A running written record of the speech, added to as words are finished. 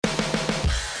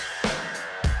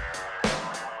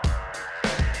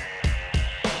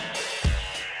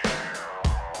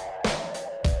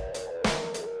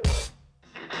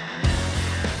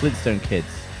Flintstone Kids.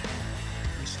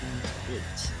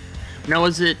 No,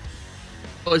 it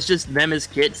was just them as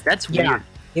kids? That's weird.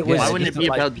 It was. Why wouldn't it be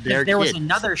about their There was kids?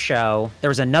 another show. There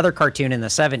was another cartoon in the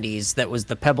 70s that was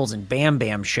the Pebbles and Bam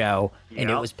Bam show, and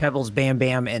it was Pebbles, Bam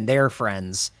Bam, and their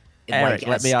friends. Eric,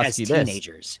 let me ask as you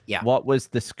teenagers. this. Yeah. What was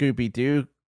the Scooby-Doo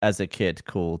as a kid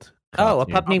called? Oh, a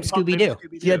cartoon? pup named Scooby-Doo.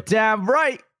 You're damn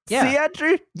right. Yeah. See,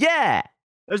 Andrew? Yeah.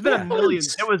 There's been a million.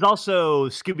 There was also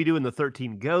Scooby-Doo and the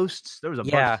 13 Ghosts. There was a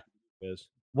bunch of those.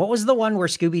 What was the one where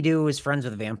Scooby-Doo was friends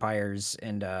with vampires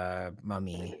and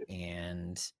Mummy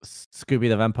and Scooby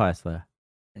the Vampire Slayer.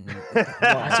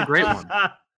 That's a great one.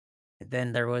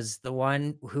 then there was the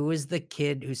one who was the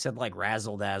kid who said like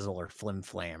Razzle Dazzle or Flim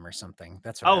Flam or something.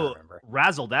 That's what I remember.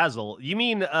 Razzle Dazzle. You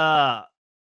mean are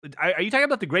you talking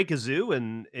about the Great Kazoo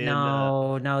and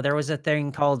No, there was a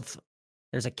thing called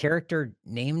there's a character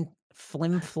named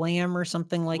Flim Flam or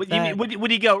something like that. You mean,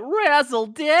 would he go Razzle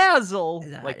Dazzle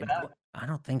like that? I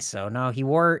don't think so. No, he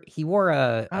wore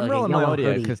a I'm like a rolling my yellow audio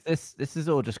hoodie. because this is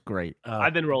all just great.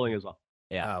 I've been rolling as well.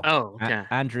 Yeah. Oh, okay.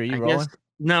 Andrew, you I rolling? guess-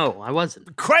 No, I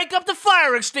wasn't. Crank up the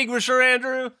fire extinguisher,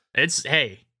 Andrew. It's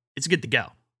good to go.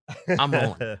 I'm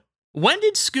rolling. When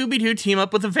did Scooby-Doo team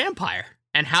up with a vampire?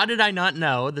 And how did I not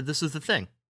know that this was the thing?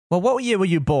 Well, what year were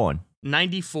you born?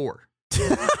 94.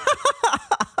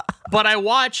 But I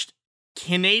watched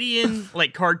Canadian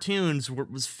like cartoons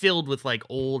was filled with like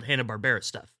old Hanna-Barbera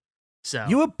stuff. So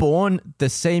You were born the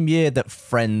same year that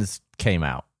Friends came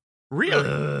out.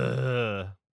 really?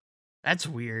 That's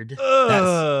weird.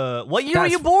 What year were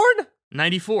you born?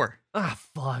 94. Ah,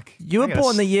 fuck. You were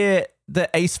born the year that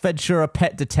Ace Ventura: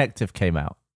 Pet Detective came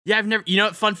out. Yeah, I've never. You know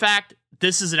what? Fun fact.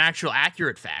 This is an actual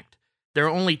accurate fact. There are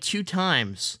only 2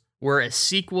 times where a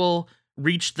sequel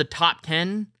reached the top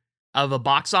 10 of a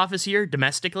box office year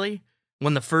domestically.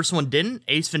 When the first one didn't,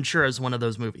 Ace Ventura is one of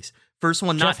those movies. First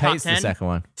one not Jeff top hates 10. the second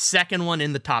one. Second one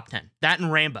in the top 10. That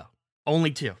and Rambo.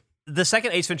 Only 2. The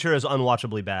second Ace Ventura is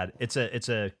unwatchably bad. It's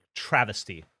a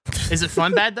travesty. Is it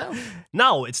fun bad though?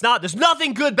 No, it's not. There's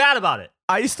nothing good bad about it.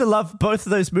 I used to love both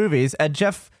of those movies, and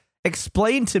Jeff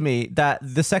explained to me that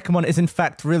the second one is in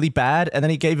fact really bad, and then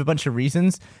he gave a bunch of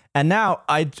reasons, and now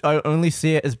I only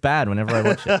see it as bad whenever I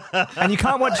watch it. And you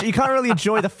can't really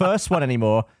enjoy the first one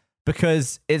anymore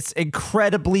because it's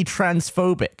incredibly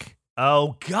transphobic.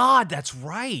 Oh God, that's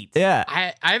right. Yeah.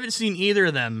 I haven't seen either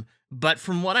of them, but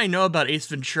from what I know about Ace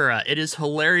Ventura, it is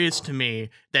hilarious to me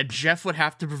that Jeff would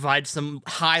have to provide some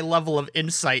high level of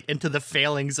insight into the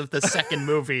failings of the second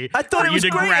movie I thought for it was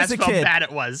you to great as a grasp how kid. bad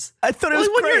it was. I thought it was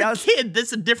when great. you're a kid,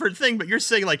 that's a different thing, but you're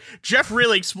saying, like, Jeff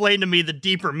really explained to me the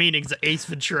deeper meanings of Ace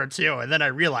Ventura 2, and then I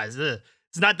realized, it's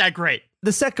not that great.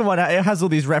 The second one, it has all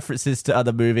these references to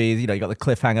other movies. You know, you got the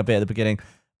cliffhanger bit at the beginning,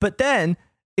 but then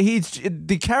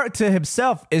the character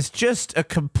himself is just a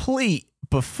complete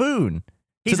buffoon.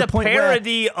 He's to a the point where-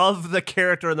 parody of the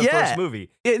character in the first movie.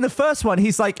 In the first one,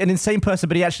 he's like an insane person,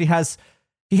 but he actually has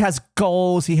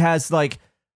goals. He has like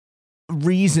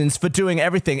reasons for doing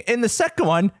everything. In the second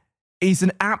one, he's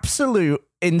an absolute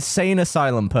insane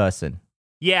asylum person.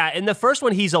 Yeah, in the first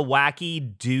one, he's a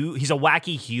wacky dude. He's a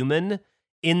wacky human.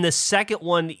 In the second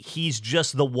one, he's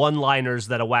just the one-liners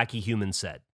that a wacky human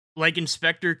said. Like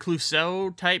Inspector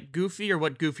Clouseau type Goofy, or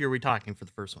what Goofy are we talking for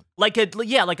the first one? Like a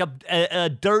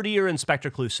dirtier Inspector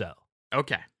Clouseau.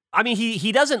 Okay. I mean,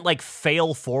 he doesn't like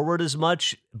fail forward as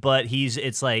much, but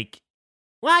it's like,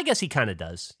 well, I guess he kind of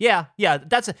does. Yeah.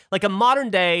 That's like a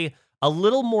modern day, a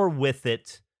little more with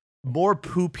it, more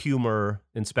poop humor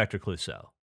Inspector Clouseau.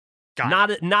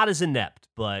 Not as inept,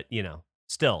 but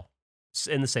still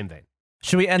in the same vein.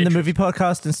 Should we end the movie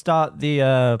podcast and start the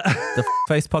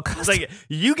face podcast? It's like,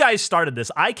 you guys started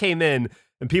this. I came in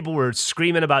and people were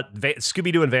screaming about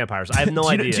Scooby-Doo and vampires. I have no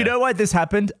idea. Do you know why this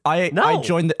happened? I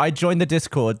joined the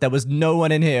Discord. There was no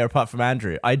one in here apart from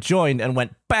Andrew. I joined and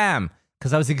went bam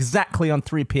because I was exactly on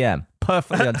 3 p.m.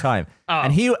 perfectly on time.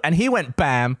 And he went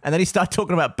bam, and then he started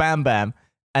talking about Bam Bam,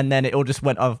 and then it all just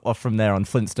went off from there on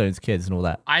Flintstones Kids and all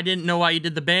that. I didn't know why you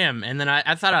did the BAM, and then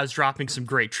I thought I was dropping some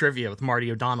great trivia with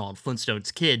Marty O'Donnell and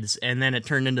Flintstones Kids, and then it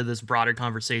turned into this broader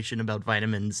conversation about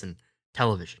vitamins and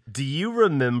television. Do you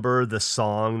remember the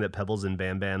song that Pebbles and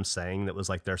Bam Bam sang that was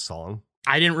like their song?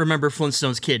 I didn't remember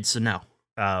Flintstones Kids, so no.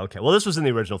 Oh, okay. Well, this was in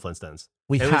the original Flintstones.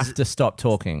 We have to stop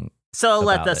talking. So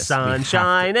let the this. sun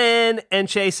shine in and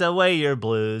chase away your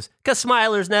blues, 'cause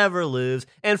smilers never lose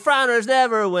and frowners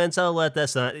never win. So let the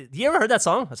sun. You ever heard that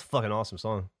song? That's a fucking awesome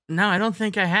song. No, I don't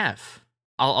think I have.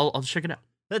 I'll check it out.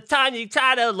 The time you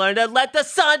try to learn to let the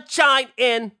sun shine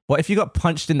in. What if you got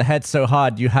punched in the head so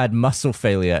hard you had muscle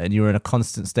failure and you were in a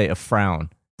constant state of frown?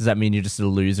 Does that mean you're just a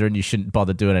loser and you shouldn't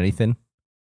bother doing anything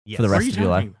for the rest of your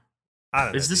life? I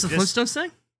don't know. Is this a dude. Flintstones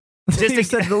thing? You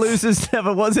said the losers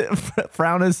never, was it?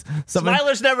 Frowners? Something?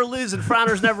 Smilers never lose and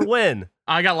frowners never win.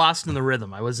 I got lost in the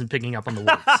rhythm. I wasn't picking up on the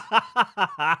words.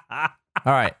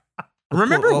 All right.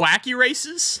 Remember Well, Wacky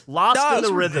Races? Lost in Those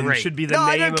the were Rhythm great. should be the No,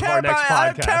 I name don't of care our next about- I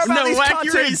don't care podcast. about No, these Wacky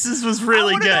cartoons. Races was really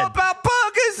I want to good. know about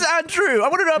burgers, Andrew. I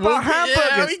want to know about hamburgers.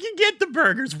 Yeah, we can get the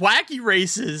burgers. Wacky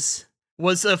Races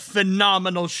was a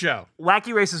phenomenal show.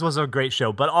 Wacky Races was a great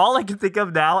show, but all I can think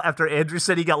of now after Andrew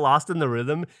said he got lost in the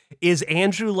rhythm is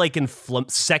Andrew like in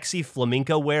sexy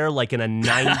flamenco wear, like in a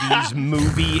 90s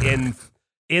movie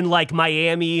in like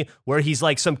Miami, where he's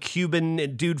like some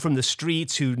Cuban dude from the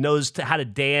streets who knows how to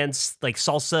dance like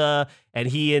salsa, and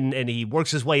he works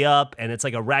his way up, and it's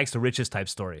like a rags to riches type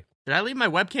story. Did I leave my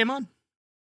webcam on?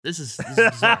 This is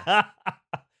bizarre.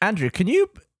 Andrew, can you,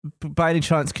 by any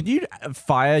chance, can you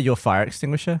fire your fire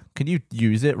extinguisher? Can you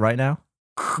use it right now?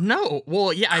 No.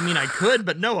 Well, yeah, I mean, I could,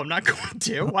 but no, I'm not going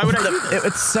to. Why would I do this? It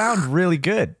would sound really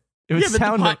good. It would Yeah, but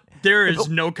sound there is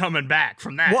no coming back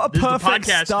from that. What a The perfect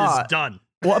podcast start. is done.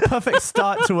 what a perfect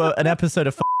start to an episode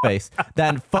of Face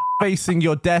than facing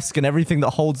your desk and everything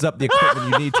that holds up the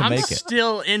equipment you need to I'm make it.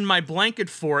 still in my blanket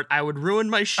fort. I would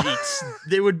ruin my sheets.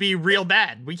 They would be real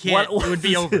bad. We can't. It would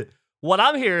be over. What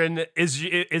I'm hearing is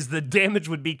the damage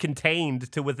would be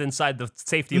contained to within inside the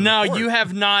safety of No, the fort. you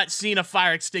have not seen a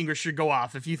fire extinguisher go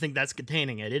off if you think that's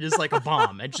containing it. It is like a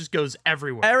bomb. It just goes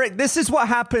everywhere. Eric, this is what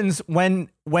happens when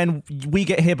we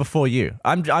get here before you.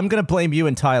 I'm going to blame you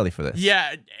entirely for this.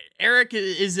 Yeah, Eric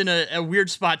is in a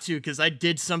weird spot too because I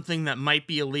did something that might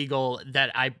be illegal that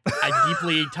I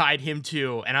deeply tied him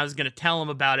to, and I was going to tell him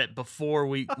about it before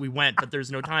we went, but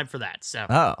there's no time for that. So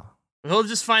Oh. he'll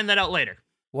just find that out later.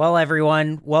 Well,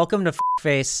 everyone, welcome to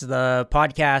Face, the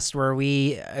podcast where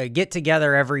we get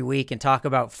together every week and talk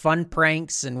about fun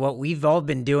pranks and what we've all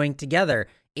been doing together.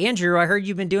 Andrew, I heard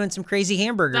you've been doing some crazy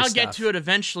hamburger I'll stuff. get to it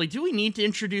eventually. Do we need to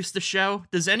introduce the show?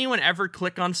 Does anyone ever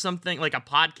click on something like a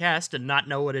podcast and not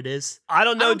know what it is? I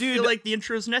don't know, I don't dude. feel like the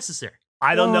intro is necessary.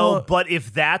 I don't know, Well- but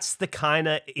if that's the kind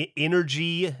of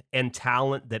energy and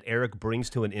talent that Eric brings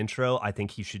to an intro, I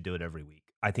think he should do it every week.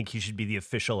 I think he should be the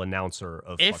official announcer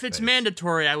of If it's Fuckface.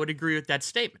 mandatory, I would agree with that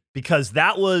statement. Because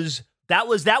that was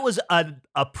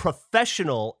a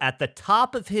professional at the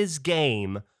top of his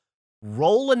game,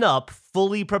 rolling up,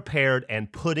 fully prepared,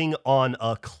 and putting on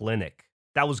a clinic.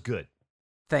 That was good.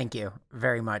 Thank you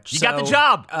very much. You got the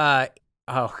job.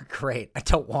 Oh, great. I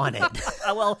don't want it.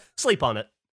 Well, sleep on it.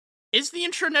 Is the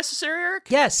intro necessary, Eric?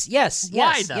 yes.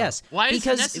 Why, though? Yes. Why is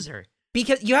because, it necessary?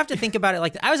 Because you have to think about it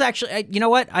like I was actually, you know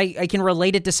what? I can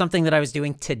relate it to something that I was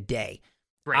doing today.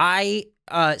 Right.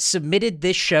 I submitted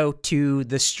this show to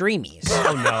the Streamies.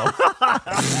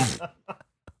 Oh, no.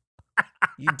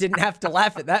 You didn't have to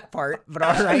laugh at that part, but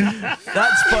all right.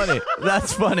 That's funny.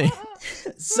 That's funny.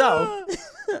 So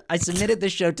I submitted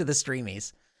this show to the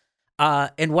Streamies.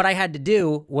 And what I had to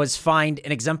do was find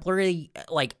an exemplary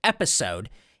episode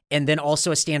and then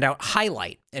also a standout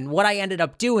highlight. And what I ended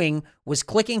up doing was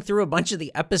clicking through a bunch of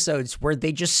the episodes where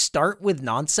they just start with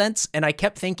nonsense. And I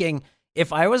kept thinking,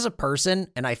 if I was a person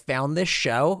and I found this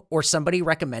show or somebody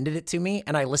recommended it to me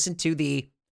and I listened to the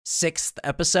 6th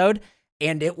episode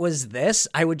and it was this,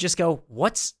 I would just go,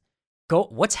 what's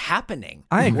happening?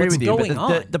 I agree What's with you. going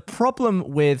But on? the problem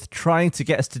with trying to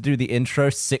get us to do the intro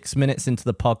 6 minutes into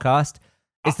the podcast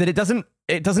is that it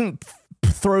doesn't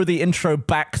throw the intro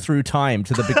back through time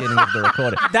to the beginning of the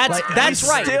recording. That's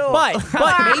right. still-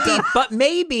 But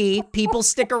maybe people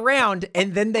stick around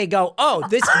and then they go, oh,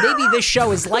 maybe this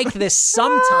show is like this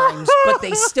sometimes, but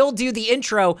they still do the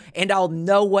intro and I'll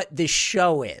know what this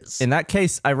show is. In that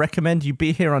case, I recommend you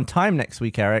be here on time next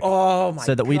week, Eric. Oh my!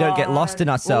 so that we don't get lost in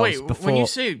Well, ourselves wait, before. when you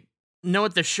say know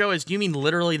what the show is, do you mean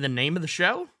literally the name of the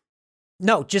show?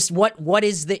 No, just what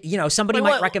is the, somebody Wait,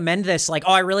 might what? recommend this, like,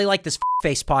 oh, I really like this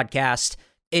Face podcast.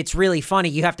 It's really funny.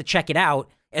 You have to check it out.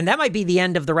 And that might be the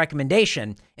end of the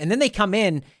recommendation. And then they come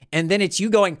in and then it's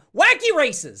you going, wacky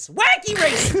races.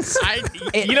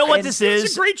 You know what this It's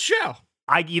is? a great show.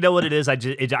 You know what it is? I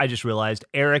just realized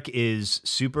Eric is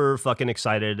super fucking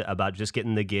excited about just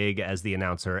getting the gig as the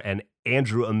announcer, and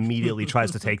Andrew immediately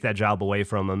tries to take that job away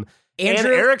from him.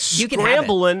 Andrew, and Eric's you can have it.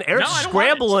 scrambling. Eric's No, I don't want it.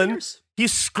 scrambling. Cheers.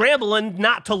 He's scrambling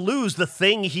not to lose the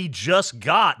thing he just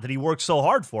got that he worked so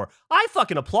hard for. I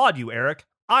fucking applaud you, Eric.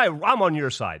 I'm on your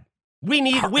side. We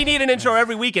need an intro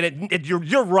every week, and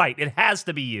you're right. It has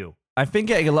to be you. I've been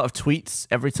getting a lot of tweets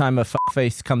every time a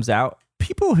face comes out.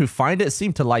 People who find it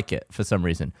seem to like it for some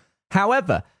reason.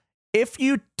 However, if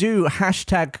you do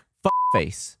hashtag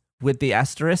face with the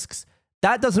asterisks,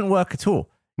 that doesn't work at all.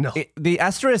 No. The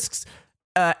asterisks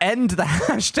end the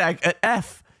hashtag at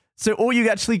F. So all you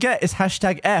actually get is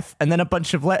 #F and then a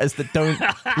bunch of letters that don't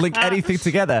link anything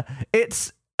together.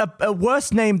 It's a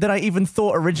worse name than I even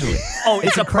thought originally. Oh,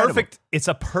 it's incredible. It's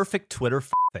a perfect Twitter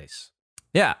face.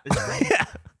 Yeah.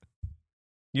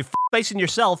 You're facing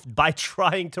yourself by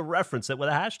trying to reference it with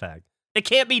a hashtag. It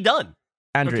can't be done.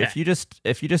 Andrew, Okay. if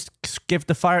you just give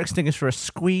the fire extinguisher a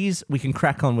squeeze, we can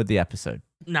crack on with the episode.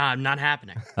 Nah, not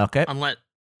happening. Okay. Unless,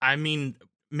 I mean,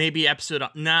 maybe episode.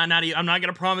 Nah, not even. I'm not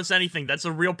gonna promise anything. That's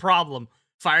a real problem.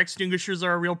 Fire extinguishers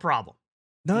are a real problem.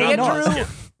 No, Andrew!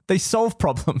 They solve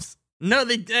problems. No,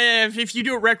 they. If you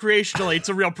do it recreationally, it's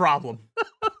a real problem.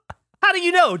 How do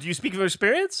you know? Do you speak from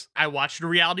experience? I watched a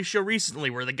reality show recently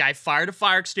where the guy fired a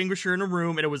fire extinguisher in a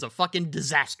room and it was a fucking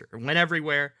disaster. It went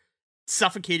everywhere,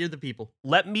 suffocated the people.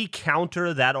 Let me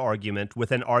counter that argument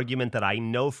with an argument that I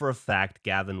know for a fact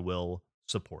Gavin will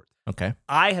support. Okay.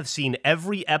 I have seen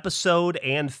every episode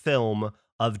and film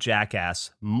of Jackass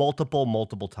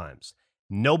multiple times.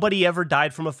 Nobody ever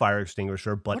died from a fire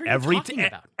extinguisher, but What are you talking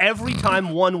about? every time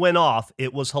one went off,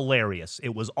 it was hilarious.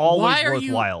 It was always Why are you-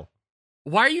 worthwhile.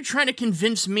 Why are you trying to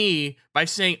convince me by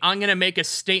saying I'm going to make a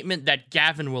statement that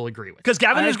Gavin will agree with? Because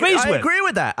Gavin agrees I with. agree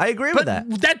with that. I agree But with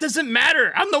that. that doesn't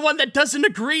matter. I'm the one that doesn't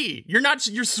agree. You're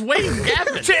swaying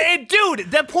Gavin. Dude,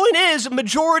 the point is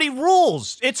majority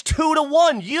rules. It's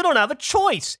 2-1. You don't have a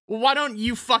choice. Well, why don't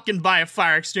you fucking buy a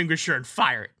fire extinguisher and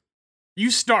fire it? You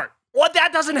start. Well,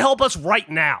 that doesn't help us right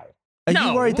now. Are No,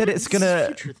 you worried that it's it's gonna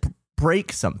future thing.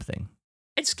 break something?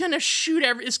 It's gonna shoot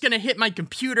it's gonna hit my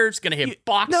computer. It's gonna hit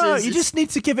boxes. No, you It's- just need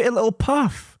to give it a little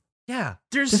puff. Yeah.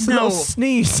 there's Just a no. little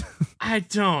sneeze. I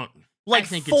don't. Like I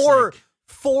think four, it's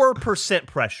like, 4%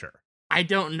 pressure. I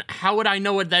don't. How would I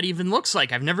know what that even looks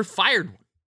like? I've never fired one.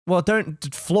 Well,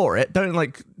 don't floor it. Don't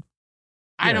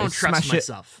I know, don't trust smash it.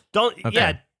 myself. Don't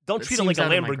Okay. don't It treat it like a seems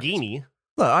out of my Lamborghini.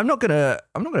 Look, I'm not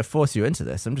gonna force you into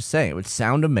this. I'm just saying it would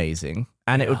sound amazing,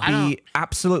 and it would I be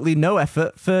absolutely no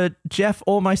effort for Jeff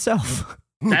or myself.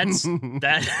 That's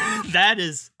that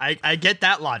is. I get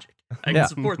that logic. I Yeah. can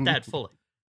support that fully.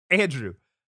 Andrew,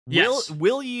 Yes.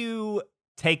 will you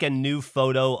take a new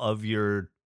photo of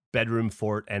your bedroom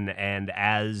fort and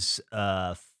as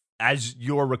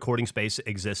your recording space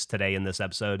exists today in this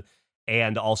episode,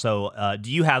 and also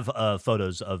do you have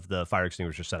photos of the fire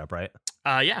extinguisher setup, right?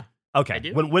 Yeah. Okay. I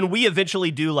do. When we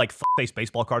eventually do like face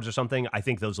baseball cards or something, I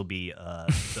think those will be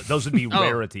those would be Oh,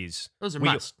 rarities. those are we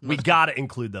must. we Must. gotta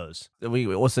include those.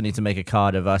 We also need to make a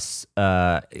card of us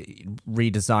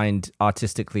redesigned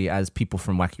artistically as people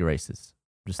from Wacky Races.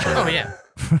 Just Oh yeah.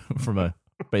 from a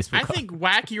Facebook I card. think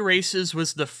Wacky Races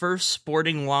was the first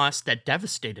sporting loss that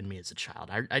devastated me as a child.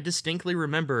 I distinctly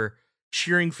remember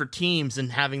cheering for teams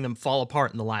and having them fall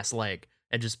apart in the last leg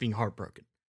and just being heartbroken.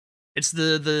 It's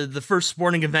the first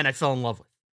sporting event I fell in love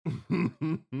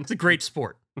with. It's a great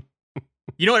sport.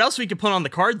 You know what else we could put on the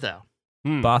card though?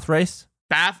 Bath race.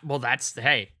 Well,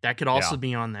 that could also Yeah.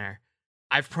 be on there.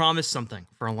 I've promised something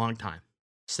for a long time,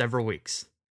 several weeks,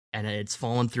 and it's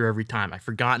fallen through every time. I've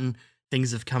forgotten,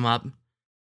 things have come up,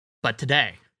 but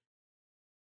today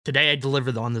I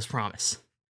delivered on this promise.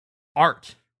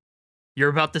 Art. You're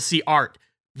about to see art.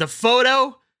 The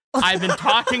photo I've been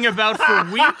talking about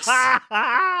for weeks,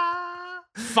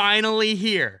 finally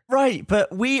here. Right, but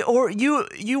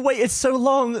you waited so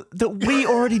long that we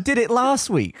already did it last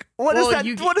week. What Well,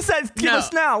 does that give no.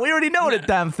 us now? We already know what a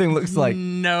damn thing looks like.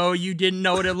 No, you didn't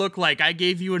know what it looked like. I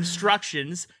gave you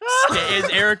instructions, as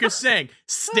Erica's saying,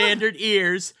 standard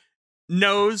ears,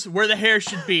 nose where the hair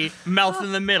should be, mouth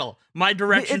in the middle. My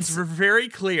directions It's- were very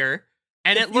clear,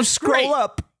 and it You looks scroll great.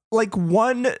 up like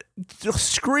one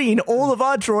screen, all of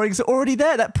our drawings are already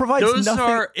there. That provides Those nothing.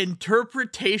 are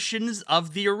interpretations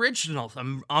of the original.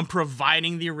 I'm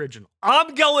providing the original.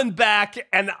 I'm going back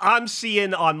and I'm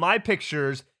seeing on my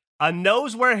pictures a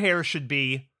nose where hair should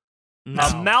be, No.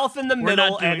 a mouth in the We're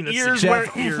middle, not doing and this ears again. where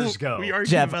Jeff. ears go. We argued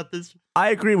Jeff. about this. I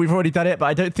agree, we've already done it, but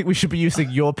I don't think we should be using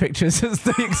your pictures as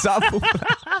the example.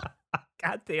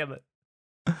 God damn it.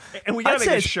 And we I'd gotta make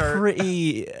say a it's shirt.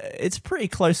 it's pretty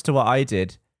close to what I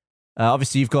did.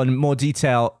 Obviously, you've got more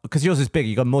detail because yours is big.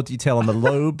 You've got more detail on the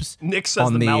lobes, Nick says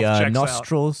on the the mouth checks out.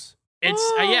 nostrils. It's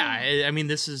yeah. I mean,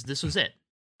 this was it.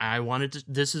 I wanted to.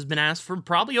 This has been asked for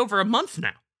probably over a month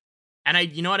now, and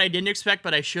you know what I didn't expect,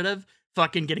 but I should have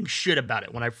fucking getting shit about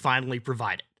it when I finally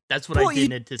provide it. That's what Well, I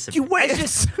didn't anticipate. You wait. It's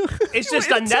just You It's just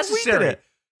waited until we did unnecessary. it.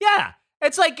 Yeah.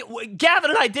 It's like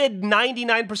Gavin and I did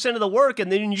 99% of the work,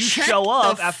 and then you Check show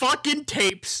up the after. fucking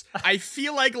tapes. I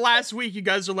feel like last week you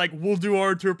guys are like, we'll do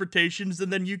our interpretations,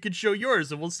 and then you can show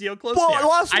yours, and we'll see how close they Well, are.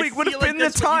 last I week would feel have been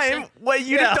like the that's what you time said. where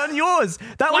you'd have done yours.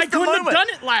 That Well, was I the couldn't moment. have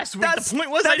done it last week. The point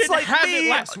was I that's didn't like have me-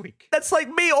 it last week. That's like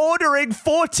me ordering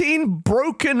 14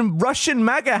 broken Russian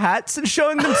MAGA hats and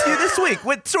showing them to you this week.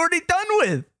 It's already done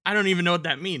with. I don't even know what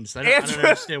that means. I don't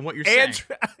understand what you're saying.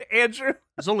 Andrew,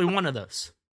 There's only one of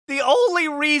those. the only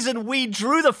reason we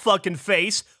drew the fucking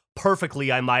face,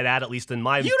 perfectly, I might add, at least in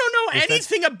my. You don't know is that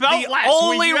anything about the last week.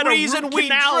 only You had a reason root we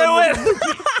canal drew and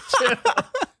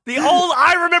it.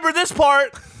 I remember this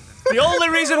part. The only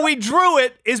reason we drew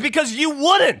it is because you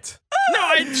wouldn't.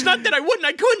 No, it's not that I wouldn't.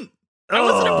 I couldn't. I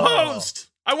wasn't opposed.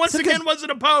 I once again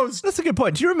wasn't opposed. That's a good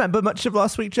point. Do you remember much of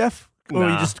last week, Jeff? Or were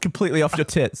you Nah. just completely off your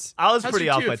tits? I was How's pretty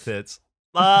your off my tooth? tits.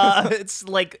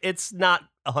 It's not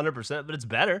 100%, but it's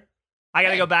better. I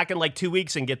gotta Hey. go back in like 2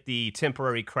 weeks and get the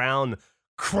temporary crown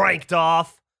cranked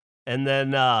off, and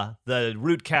then the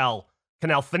root canal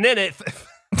finite.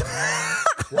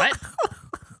 What?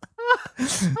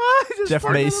 Jeff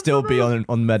may still be on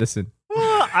medicine.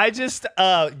 I just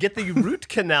get the root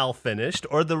canal finished,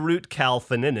 or the root cal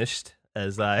finished,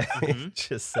 as I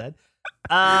just said,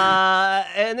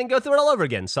 and then go through it all over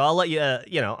again. So I'll let you,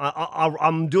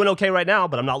 I'm doing okay right now,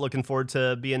 but I'm not looking forward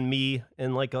to being me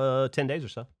in like 10 days or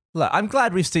so. Look, I'm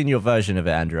glad we've seen your version of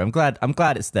it, Andrew. I'm glad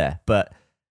it's there, but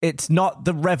it's not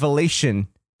the revelation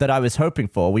that I was hoping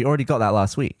for. We already got that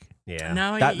last week. Yeah.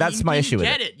 No, That's you my didn't issue with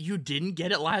get it. You didn't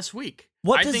get it last week.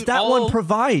 What I does think that all one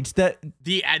provide?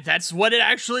 that's what it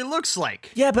actually looks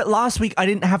like. Yeah, but last week I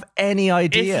didn't have any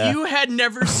idea. If you had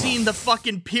never seen the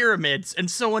fucking pyramids and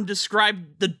someone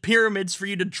described the pyramids for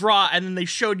you to draw and then they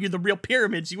showed you the real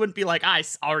pyramids, you wouldn't be like,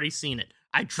 already seen it.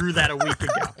 I drew that a week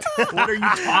ago. What are you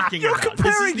talking You're about? This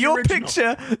is comparing the your original.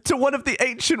 picture to one of the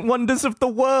ancient wonders of the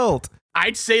world.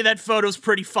 I'd say that photo's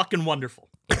pretty fucking wonderful.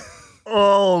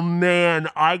 Oh man,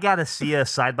 I gotta see a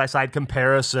side-by-side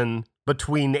comparison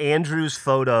between Andrew's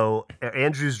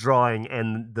drawing,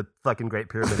 and the fucking Great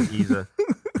Pyramid of Giza.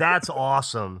 That's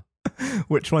awesome.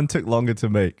 Which one took longer to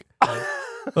make?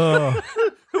 Oh.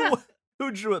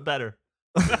 Who drew it better?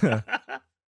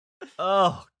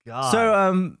 Oh god.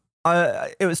 So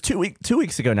it was 2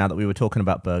 weeks ago now that we were talking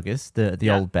about burgers, the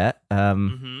Yeah. old bet.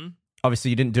 Mm-hmm. Obviously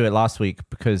you didn't do it last week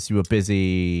because you were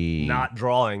busy not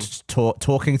drawing. just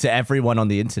talking to everyone on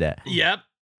the internet. Yep.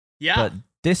 Yeah. But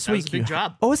this that was week a big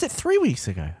job. Oh, was it 3 weeks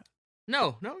ago?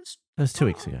 No, It was 2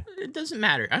 weeks ago. it doesn't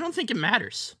matter. I don't think it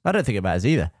matters. I don't think it matters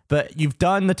either. But you've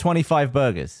done the 25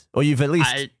 burgers, or you've at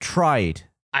least tried.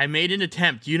 I made an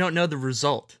attempt. You don't know the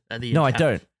result of the No, I attempt.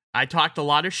 don't. I talked a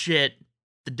lot of shit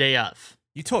the day of.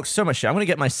 You talk so much shit. I'm going to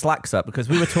get my slacks up because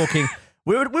we were talking.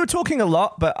 we were talking a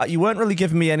lot, but you weren't really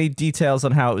giving me any details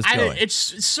on how it was going. It's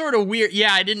sort of weird.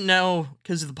 Yeah, I didn't know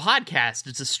because of the podcast.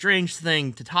 It's a strange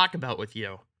thing to talk about with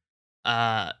you.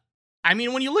 I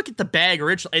mean, when you look at the bag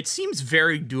originally, it seems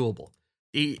very doable.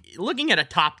 Looking at a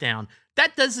top down,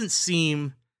 that doesn't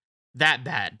seem that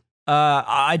bad.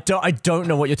 I don't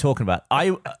know what you're talking about.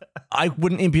 I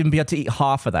wouldn't even be able to eat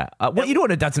half of that. What you know?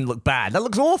 It doesn't look bad. That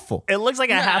looks awful. It looks like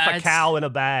a Yeah, half a it's- cow in a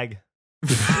bag.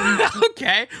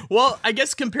 Okay. Well, I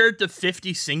guess compared to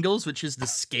 50 singles, which is the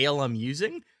scale I'm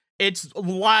using, it's a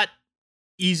lot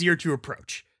easier to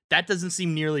approach. That doesn't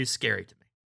seem nearly as scary to me.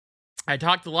 I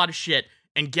talked a lot of shit,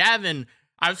 and Gavin,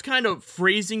 I was kind of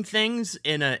phrasing things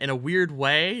in a weird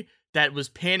way that was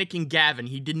panicking Gavin.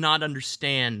 He did not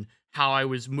understand how I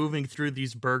was moving through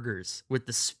these burgers with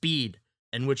the speed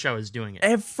in which I was doing it.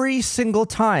 Every single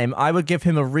time I would give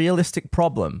him a realistic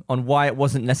problem on why it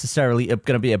wasn't necessarily going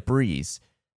to be a breeze,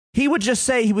 he would just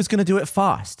say he was going to do it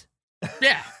fast.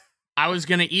 Yeah. I was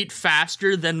going to eat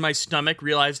faster than my stomach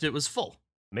realized it was full.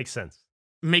 Makes sense.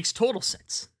 Makes total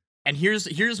sense. And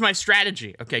here's my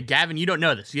strategy. Okay, Gavin, you don't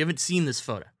know this. You haven't seen this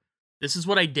photo. This is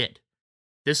what I did.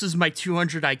 This is my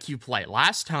 200 IQ play.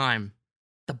 Last time,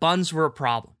 the buns were a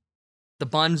problem. The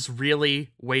buns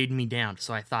really weighed me down.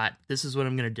 So I thought, this is what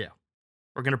I'm going to do.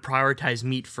 We're going to prioritize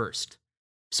meat first.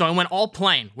 So I went all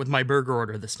plain with my burger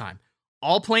order this time.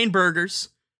 All plain burgers,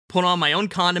 put on my own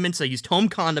condiments. I used home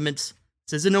condiments.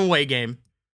 This isn't an away game.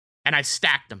 And I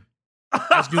stacked them. I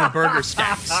was doing burger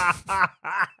stacks.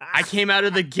 I came out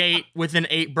of the gate with an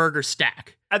 8 burger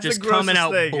stack. That's just the grossest coming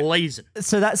out thing. blazing.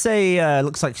 So that's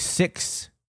looks like 6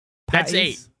 That's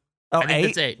patties? 8. Oh, I think 8?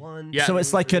 that's 8. One, Yeah. So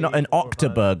it's like an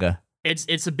octoburger.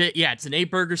 It's a bit, yeah, it's an 8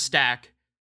 burger stack,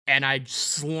 and I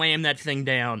slammed that thing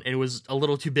down, and it was a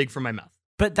little too big for my mouth.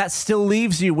 But that still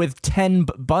leaves you with 10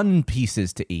 bun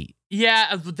pieces to eat.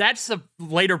 Yeah, that's a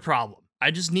later problem.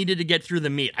 I just needed to get through the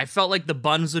meat. I felt like the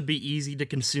buns would be easy to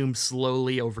consume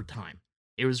slowly over time.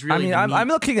 It was really. I'm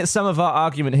looking at some of our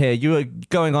argument here. You were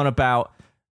going on about.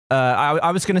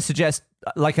 I was going to suggest,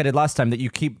 like I did last time, that you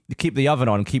keep the oven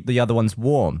on, keep the other ones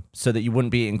warm, so that you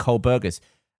wouldn't be eating cold burgers.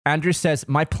 Andrew says,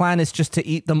 my plan is just to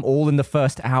eat them all in the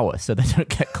first hour so they don't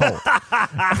get cold.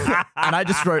 And I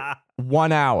just wrote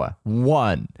 1 hour.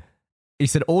 1. He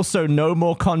said, also, no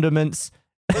more condiments.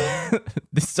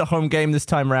 This is a home game this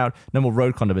time around. No more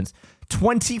road condiments.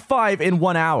 25 in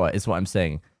 1 hour is what I'm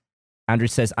saying. Andrew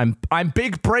says, I'm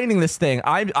big braining this thing.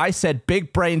 I said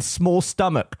big brain, small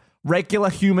stomach,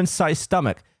 regular human-sized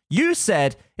stomach. You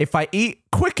said if I eat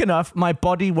quick enough, my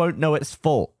body won't know it's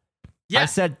full. Yeah. I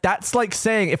said, that's like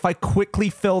saying if I quickly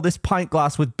fill this pint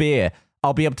glass with beer,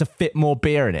 I'll be able to fit more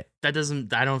beer in it. I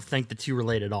don't think the two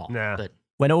relate at all. Nah. But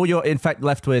when all you're in fact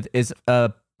left with is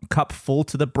a cup full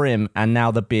to the brim and now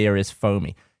the beer is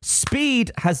foamy.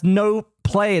 Speed has no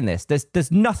play in this. There's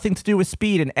nothing to do with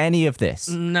speed in any of this.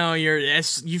 No,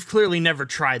 you've clearly never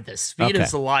tried this. Speed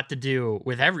has a lot to do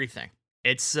with everything.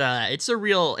 It's a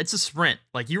sprint.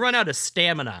 Like, you run out of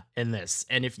stamina in this,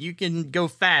 and if you can go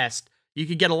fast, you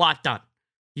could get a lot done.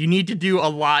 You need to do a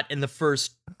lot in the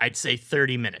first, I'd say,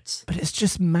 30 minutes. But it's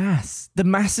just mass. The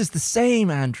mass is the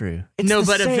same, Andrew.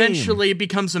 Eventually it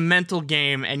becomes a mental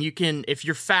game, and you can, if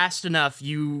you're fast enough,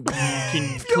 you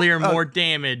can clear more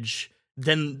damage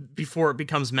than before it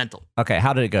becomes mental. Okay,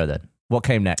 how did it go then? What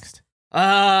came next?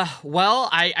 Well,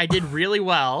 I did really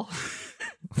well.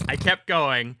 I kept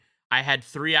going. I had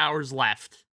 3 hours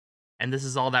left, and this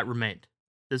is all that remained.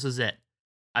 This was it.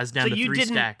 I was down to 3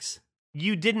 stacks.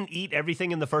 You didn't eat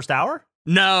everything in the first hour?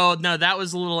 No, that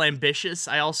was a little ambitious.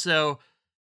 For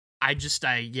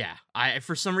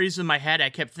some reason in my head, I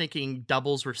kept thinking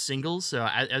doubles were singles, so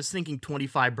I was thinking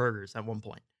 25 burgers at one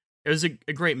point. It was a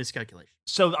great miscalculation.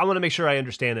 So I want to make sure I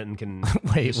understand it and can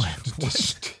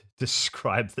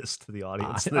describe this to the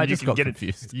audience. I just got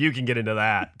confused. You can get into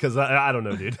that, because I don't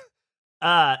know, dude.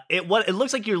 It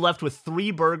looks like you're left with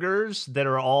 3 burgers that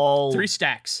are all 3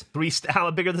 stacks. How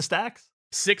big are the stacks?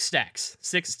 6 stacks.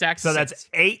 6 stacks. So that's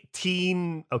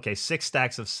 18. Okay, 6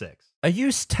 stacks of 6. Are you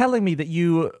telling me that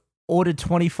you ordered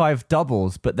 25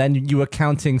 doubles, but then you were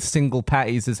counting single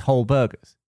patties as whole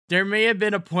burgers? There may have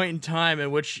been a point in time in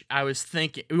which I was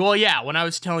thinking. Well, yeah, when I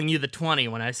was telling you the 20,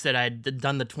 when I said I'd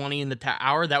done the 20 in the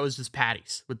hour, that was just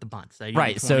patties with the buns.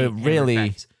 Right. So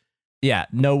really. Yeah,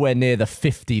 nowhere near the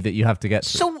 50 that you have to get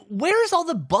through. So where's all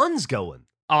the buns going?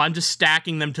 Oh, I'm just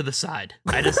stacking them to the side.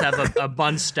 I just have a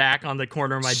bun stack on the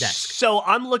corner of my desk. So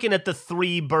I'm looking at the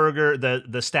 3 burger,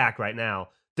 the stack right now.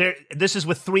 This is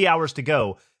with 3 hours to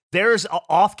go. There's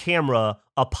off camera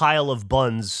a pile of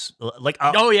buns, like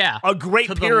a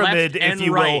great pyramid, if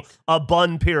you will, a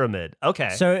bun pyramid.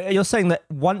 Okay. So you're saying that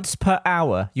once per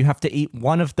hour you have to eat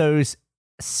one of those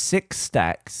 6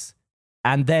 stacks,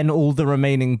 and then all the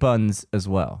remaining buns as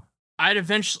well. I'd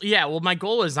eventually, my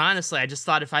goal is, honestly, I just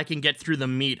thought if I can get through the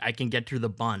meat, I can get through the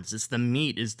buns. It's the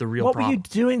meat is the real problem. What were you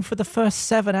doing for the first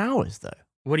 7 hours, though?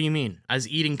 What do you mean? I was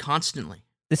eating constantly.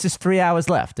 This is 3 hours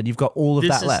left, and you've got all of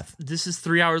that left. This is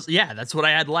 3 hours. Yeah, that's what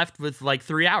I had left with like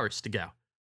 3 hours to go.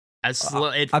 I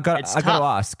got to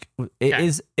ask,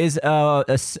 is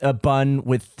a bun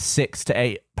with 6 to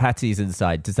 8 patties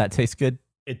inside, does that taste good?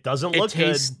 It doesn't look good. It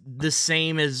tastes the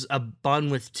same as a bun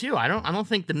with 2. I don't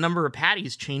think the number of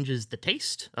patties changes the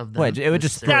taste of them. Wait, it would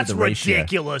just That's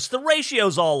ridiculous. The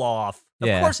ratio's all off. Of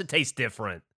course it tastes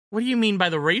different. What do you mean by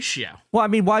the ratio? Well, I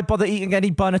mean, why bother eating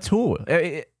any bun at all?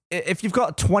 If you've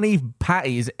got 20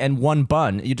 patties and 1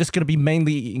 bun, you're just going to be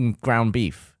mainly eating ground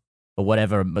beef or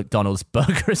whatever McDonald's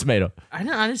burger is made of. I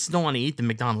just don't want to eat the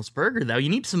McDonald's burger, though. You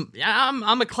need some...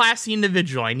 I'm a classy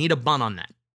individual. I need a bun on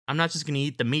that. I'm not just going to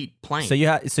eat the meat plain. So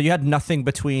you had nothing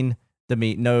between the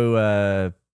meat,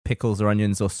 no pickles or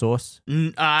onions or sauce?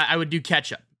 I would do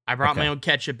ketchup. I brought my own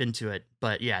ketchup into it,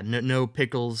 but yeah, no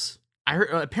pickles. I heard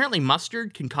apparently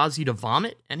mustard can cause you to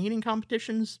vomit in eating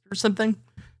competitions or something,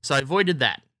 so I avoided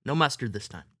that. No mustard this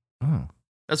time. Oh.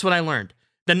 That's what I learned.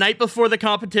 The night before the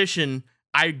competition,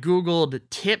 I Googled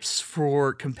tips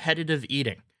for competitive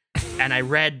eating, and I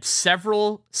read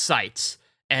several sites.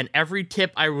 And every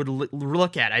tip I would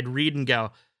look at, I'd read and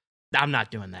go, I'm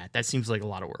not doing that. That seems like a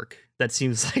lot of work. That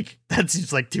seems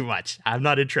like too much. I'm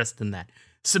not interested in that.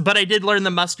 So, but I did learn the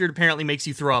mustard apparently makes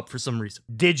you throw up for some reason.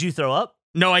 Did you throw up?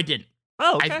 No, I didn't.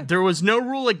 Oh, okay. There was no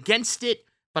rule against it,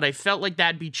 but I felt like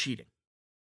that'd be cheating.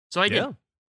 So I did.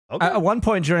 Okay. At one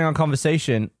point during our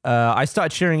conversation, I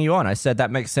started cheering you on. I said,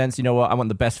 that makes sense. You know what? I want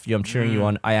the best for you. I'm cheering you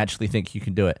on. I actually think you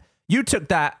can do it. You took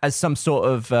that as some sort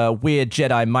of weird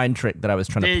Jedi mind trick that I was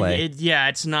trying to play. Yeah,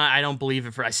 it's not. I don't believe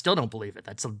it. I still don't believe it.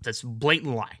 That's a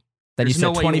blatant lie. Then There's you said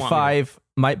no way you want me to- 25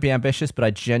 might be ambitious, but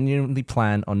I genuinely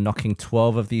plan on knocking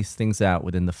 12 of these things out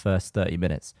within the first 30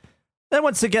 minutes. Then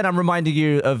once again, I'm reminding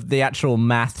you of the actual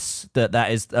maths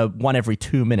that is 1 every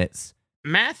 2 minutes.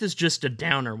 Math is just a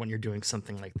downer when you're doing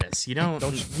something like this. You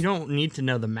don't need to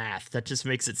know the math. That just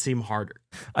makes it seem harder.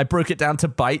 I broke it down to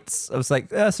bites. I was like,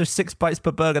 so 6 bites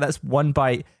per burger. That's 1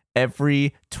 bite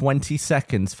every 20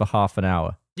 seconds for half an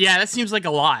hour. Yeah, that seems like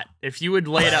a lot. If you would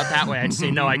lay it out that way, I'd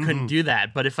say, no, I couldn't do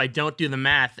that. But if I don't do the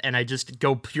math and I just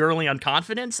go purely on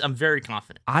confidence, I'm very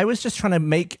confident. I was trying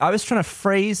to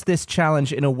phrase this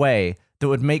challenge in a way that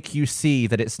would make you see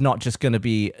that it's not just going to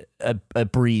be a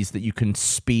breeze that you can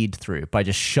speed through by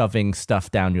just shoving stuff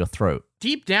down your throat.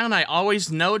 Deep down, I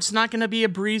always know it's not going to be a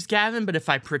breeze, Gavin, but if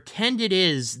I pretend it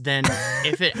is, then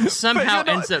if it somehow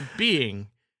ends up being,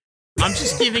 I'm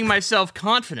just giving myself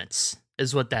confidence,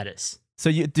 is what that is.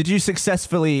 So did you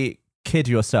successfully kid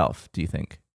yourself, do you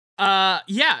think?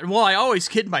 Yeah, well, I always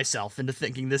kid myself into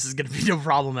thinking this is going to be no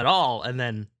problem at all, and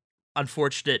then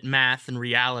unfortunate math and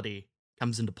reality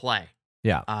comes into play.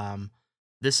 Yeah.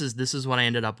 This is what I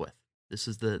ended up with. This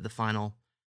is the final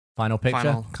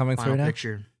picture coming through now.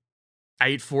 Picture. I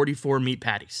ate 44 meat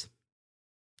patties.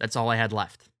 That's all I had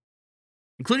left,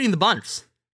 including the buns.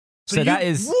 So that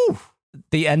is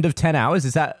the end of 10 hours.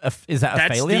 Is that a failure?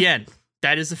 That's the end.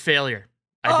 That is a failure.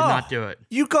 I did not do it.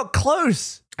 You got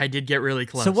close. I did get really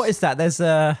close. So what is that? There's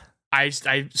I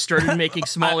started making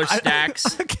smaller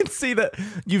stacks. I can see that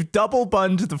you've double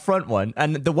bunned the front one,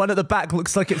 and the one at the back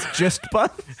looks like it's just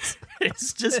buns.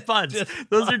 It's just buns.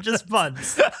 Those are just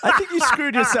buns. I think you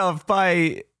screwed yourself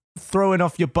by throwing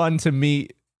off your bun to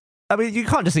meat. I mean, you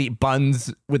can't just eat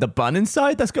buns with a bun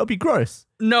inside. That's got to be gross.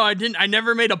 No, I didn't. I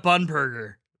never made a bun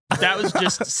burger. That was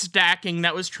just stacking.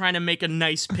 That was trying to make a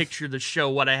nice picture to show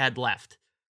what I had left.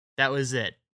 That was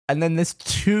it. And then there's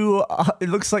it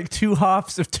looks like 2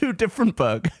 halves of 2 different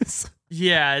burgers.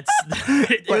 Yeah,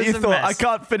 it like was you a thought, mess. I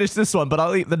can't finish this one, but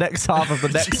I'll eat the next half of the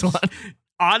next one.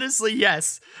 Honestly,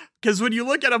 yes. Because when you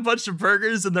look at a bunch of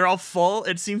burgers and they're all full,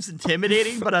 it seems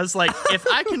intimidating. But I was like, if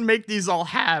I can make these all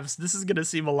halves, this is going to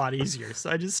seem a lot easier. So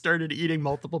I just started eating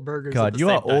multiple burgers. God, you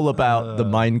are all about the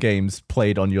mind games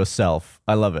played on yourself.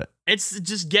 I love it. It's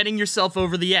just getting yourself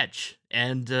over the edge.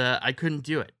 And I couldn't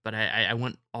do it, but I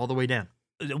went all the way down.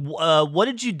 What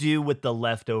did you do with the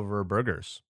leftover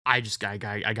burgers? I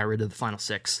got rid of the final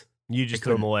 6. You just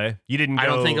threw them away. You didn't. I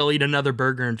don't think I'll eat another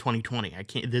burger in 2020. I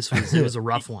can't. It was a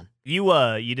rough one.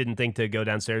 You didn't think to go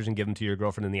downstairs and give them to your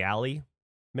girlfriend in the alley,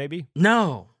 maybe?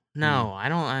 No, I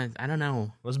don't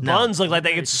know. Those buns look like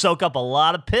they could soak up a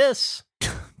lot of piss.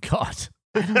 God,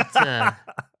 that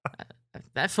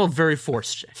felt very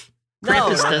forced, Jeff.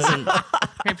 Krampus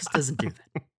doesn't do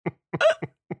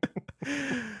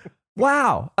that.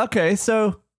 Wow. Okay,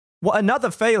 so what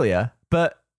another failure,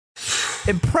 but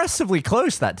impressively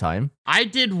close that time. I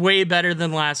did way better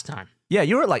than last time. Yeah,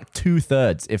 you were at like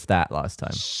 2/3, if that, last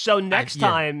time. So next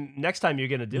time you're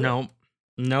gonna do it.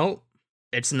 No,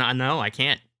 it's not. No, I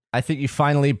can't. I think we've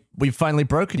finally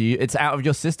broken you. It's out of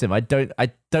your system. I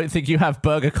don't think you have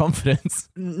burger confidence.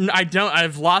 I don't.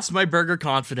 I've lost my burger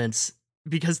confidence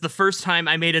because the first time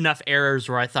I made enough errors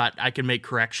where I thought I could make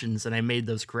corrections, and I made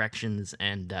those corrections.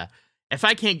 And if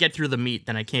I can't get through the meat,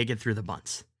 then I can't get through the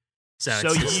buns. So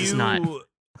it's not.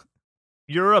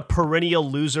 You're a perennial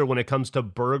loser when it comes to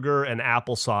burger and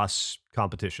applesauce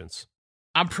competitions.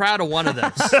 I'm proud of one of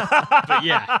those. But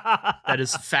yeah, that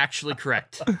is factually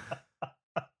correct.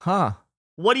 Huh.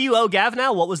 What do you owe Gav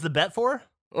now? What was the bet for?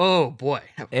 Oh boy.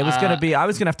 It was going to be, I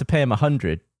was going to have to pay him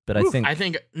 100, but I think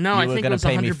it was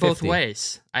 100 both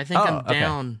ways. I think I'm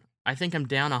down. Okay. I think I'm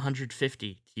down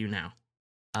 150 to you now.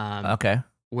 Okay.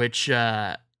 Which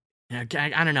I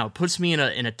don't know, puts me in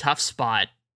a tough spot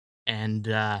and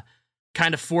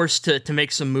kind of forced to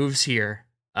make some moves here.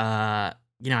 I've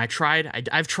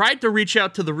tried to reach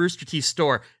out to the Rooster Teeth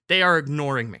store. They are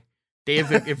ignoring me. They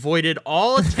have avoided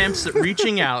all attempts at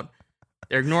reaching out.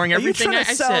 They're ignoring everything I said. Are you trying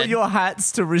to sell your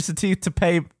hats to Rooster Teeth to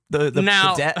pay the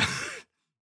debt?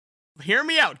 Hear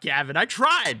me out, Gavin. I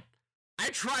tried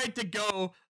to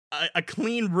go a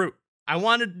clean route. I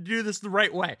wanted to do this the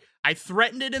right way. I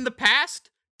threatened it in the past.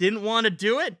 Didn't want to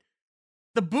do it.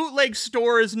 The bootleg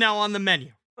store is now on the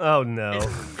menu. Oh, no.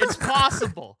 It's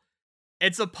possible.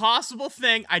 It's a possible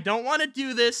thing. I don't want to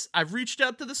do this. I've reached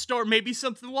out to the store. Maybe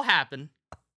something will happen.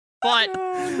 But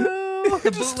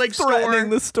the bootleg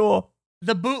store.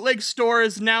 The bootleg store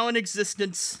is now in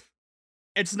existence.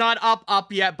 It's not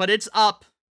up yet, but it's up.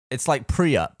 It's like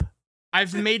pre-up.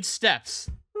 I've made steps.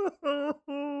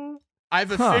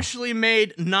 I've officially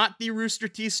made not the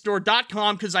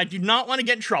roosterteethstore.com because I do not want to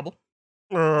get in trouble.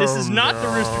 This is not the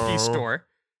Rooster Teeth store.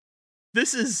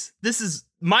 This is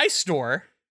my store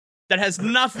that has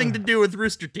nothing to do with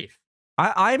Rooster Teeth.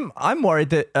 I'm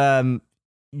worried that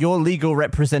your legal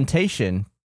representation,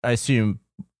 I assume,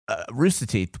 Rooster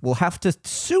Teeth, will have to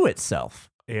sue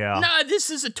itself. Yeah. No, this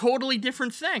is a totally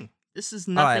different thing. This is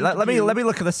nothing. All right, let me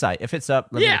look at the site. If it's up,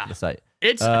 let me look at the site.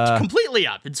 It's completely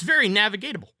up. It's very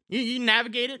navigatable. You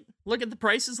navigate it, look at the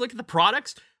prices, look at the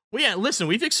products. Listen,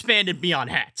 we've expanded beyond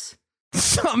hats.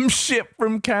 Some shit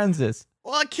from Kansas.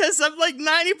 Well, because I'm like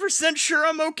 90% sure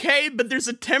I'm okay, but there's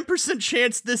a 10%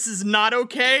 chance this is not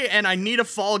okay, and I need a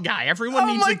fall guy. Everyone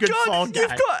needs a good fall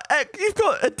guy. You've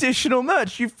got additional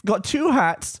merch. You've got 2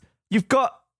 hats. You've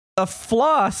got a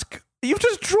flask. You've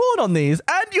just drawn on these,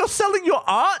 and you're selling your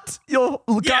art. Your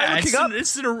guy looking up.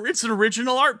 It's an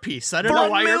original art piece. I don't for know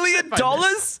why $1 you're million. upset by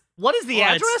this. What is the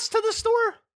address to the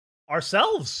store?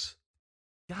 Ourselves.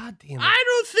 God damn it. I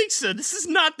don't think so. This is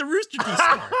not the Rooster Teeth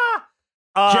store.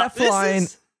 Jeff Line.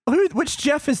 Which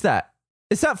Jeff is that?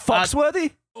 Is that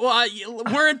Foxworthy? Well,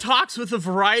 we're in talks with a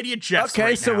variety of Jeffs. Okay,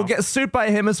 right so now. we'll get sued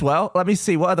by him as well. Let me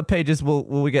see. What other pages will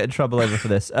we get in trouble over for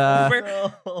this?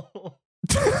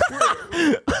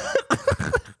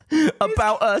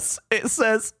 About us, it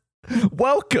says,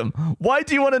 "Welcome. Why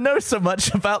do you want to know so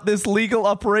much about this legal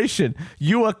operation?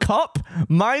 You a cop?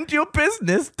 Mind your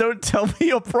business. Don't tell me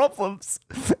your problems."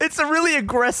 It's a really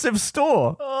aggressive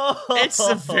store. It's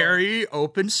a very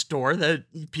open store that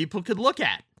people could look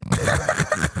at.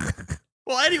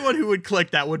 Well, anyone who would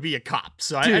click that would be a cop.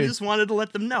 So I just wanted to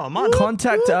let them know I'm on.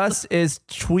 Contact us is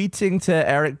tweeting to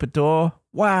Eric Bador.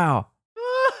 Wow.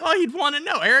 Well, he'd want to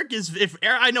know. Eric is.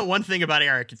 I know one thing about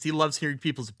Eric, it's he loves hearing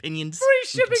people's opinions. Free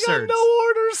shipping on no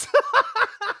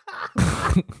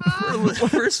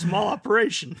orders. We're a small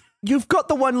operation. You've got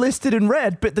the one listed in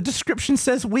red, but the description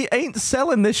says we ain't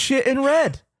selling this shit in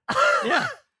red. Yeah.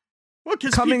 Well,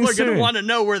 because people are going to want to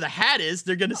know where the hat is.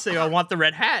 They're going to say, I want the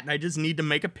red hat, and I just need to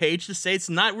make a page to say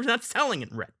we're not selling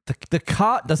it in red. The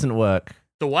cart doesn't work.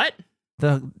 The what?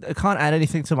 I can't add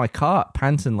anything to my cart,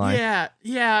 Panton line.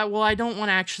 Yeah, well, I don't want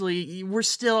to actually,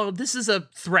 this is a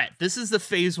threat. This is the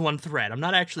phase 1 threat. I'm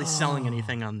not actually selling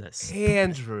anything on this.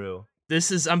 Andrew.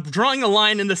 I'm drawing a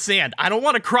line in the sand. I don't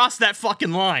want to cross that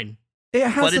fucking line. It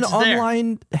has an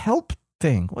online help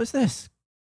thing. What is this?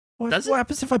 What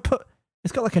happens if I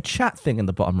it's got like a chat thing in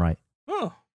the bottom right.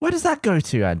 Oh. Where does that go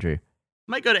to, Andrew?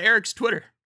 Might go to Eric's Twitter.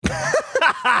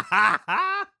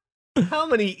 How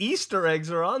many Easter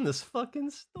eggs are on this fucking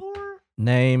store?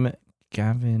 Name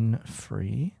Gavin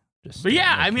Free. But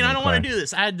yeah, I mean, I don't want to do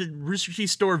this. I had the Rooster Teeth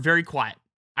store very quiet.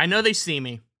 I know they see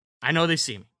me.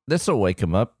 This will wake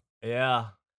him up. Yeah.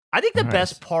 I think the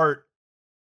best part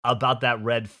about that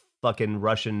red fucking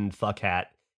Russian fuck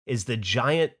hat is the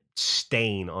giant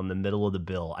stain on the middle of the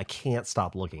bill. I can't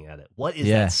stop looking at it. What is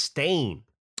that stain?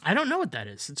 I don't know what that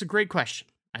is. It's a great question.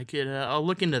 I'll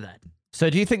look into that. So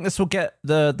do you think this will get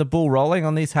the ball rolling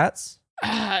on these hats?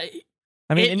 I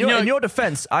mean, in your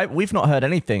defense, we've not heard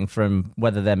anything from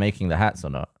whether they're making the hats or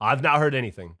not. I've not heard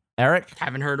anything. Eric?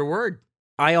 Haven't heard a word.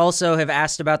 I also have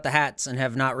asked about the hats and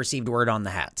have not received word on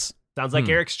the hats. Sounds like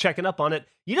Eric's checking up on it.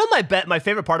 You know, my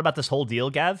favorite part about this whole deal,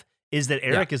 Gav, is that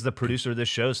Eric is the producer of this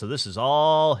show, so this is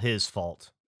all his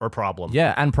fault or problem.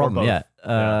 Yeah, and problem. Yeah.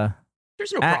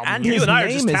 There's no problem. And you his and I are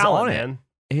name just is talent, on man.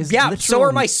 it. So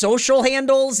are my social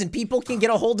handles, and people can get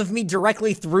a hold of me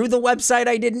directly through the website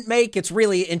I didn't make. It's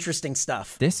really interesting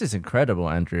stuff. This is incredible,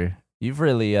 Andrew. You've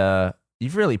really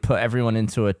put everyone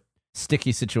into a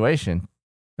sticky situation.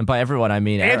 And by everyone, I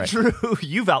mean Eric. Andrew,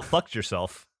 you've outfucked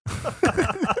yourself.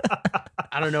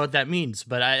 I don't know what that means,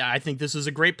 but I think this is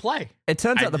a great play. It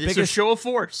turns out it's a show of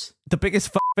force. The biggest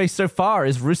face so far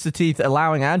is Rooster Teeth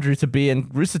allowing Andrew to be in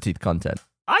Rooster Teeth content.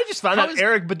 I just found out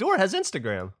Eric Bador has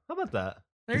Instagram. How about that?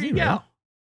 There you go.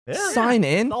 Yeah. Sign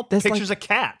in. All pictures of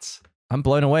cats. I'm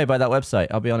blown away by that website,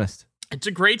 I'll be honest. It's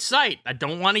a great site. I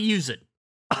don't want to use it.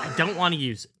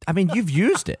 I mean, you've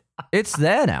used it. It's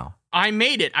there now. I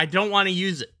made it. I don't want to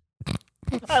use it.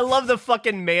 I love the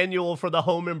fucking manual for the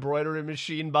home embroidery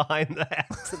machine behind that.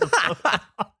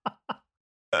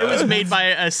 It was made by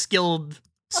a skilled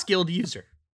user.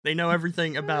 They know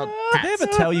everything about Did they ever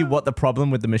tell you what the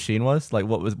problem with the machine was? Like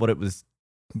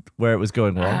where it was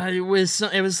going wrong? It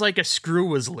was like a screw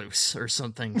was loose or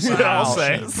something. So I'll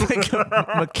say. It's like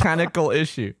a mechanical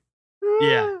issue.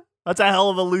 Yeah. That's a hell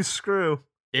of a loose screw.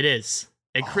 It is.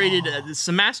 It created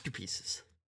some masterpieces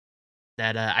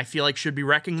that I feel like should be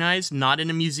recognized, not in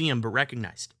a museum, but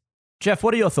recognized. Jeff,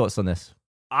 what are your thoughts on this?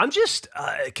 I'm just,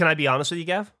 can I be honest with you,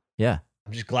 Gav? Yeah.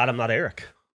 I'm just glad I'm not Eric.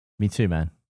 Me too,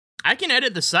 man. I can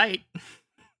edit the site.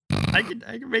 I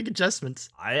can make adjustments.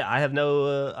 I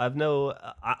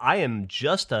am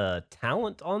just a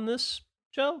talent on this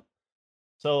show.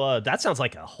 So that sounds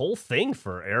like a whole thing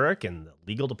for Eric and the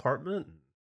legal department, and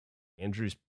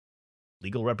Andrew's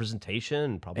legal representation.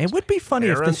 And probably It would be funny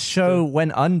if this show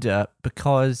went under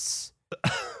because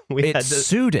it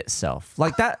sued itself.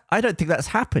 Like that, I don't think that's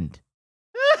happened.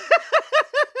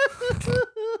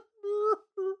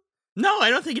 No, I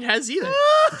don't think it has either.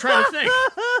 I'm trying to think.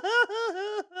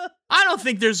 I don't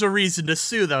think there's a reason to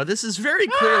sue, though. This is very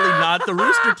clearly not the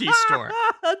Rooster Teeth store.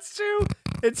 That's true.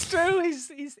 It's true.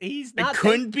 He's not. It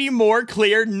couldn't be more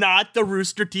clear. Not the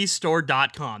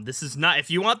roosterteethstore.com. This is not. If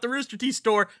you want the Rooster Teeth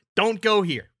store, don't go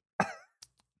here.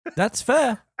 That's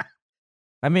fair.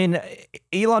 I mean,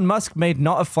 Elon Musk made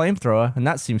not a flamethrower, and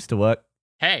that seems to work.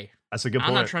 Hey, that's a good I'm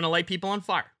point. not trying to light people on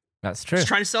fire. That's true. Just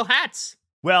trying to sell hats.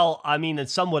 Well, I mean, and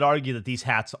some would argue that these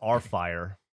hats are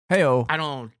fire. Hey-oh. I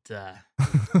don't.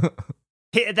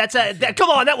 Hey, come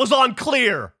on, that was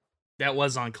unclear. That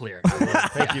was unclear.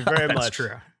 Thank you very much. That's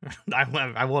true.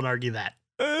 I won't argue that.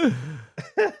 Do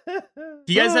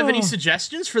you guys have any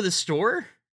suggestions for the store?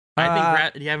 I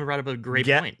think you haven't brought up a great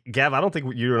point. Gav, I don't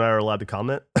think you and I are allowed to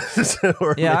comment.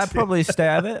 Yeah, I'd probably stay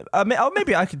out of it. I mean,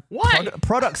 maybe I could. Why?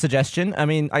 Product suggestion. I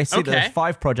mean, I see there's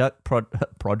 5 projects. But,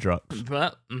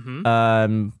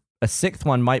 a 6th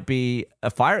one might be a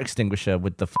fire extinguisher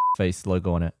with the face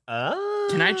logo on it.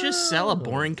 Can I just sell a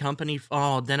boring company?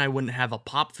 Oh, then I wouldn't have a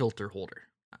pop filter holder.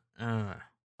 I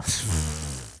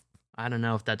don't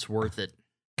know if that's worth it.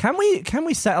 Can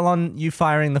we settle on you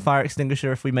firing the fire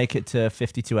extinguisher if we make it to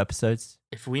 52 episodes?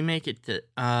 If we make it to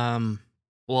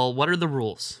well, what are the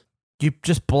rules? You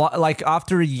just like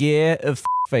after a year of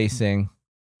facing,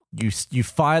 you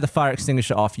fire the fire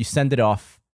extinguisher off, you send it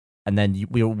off, and then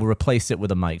we'll replace it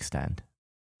with a mic stand.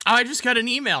 Oh, I just got an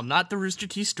email, not the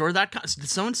roosterteethstore.com. Did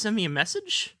someone send me a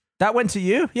message? That went to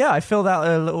you? Yeah, I filled out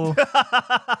a little.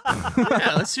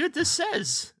 Yeah, let's see what this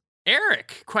says.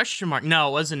 Eric, ? No,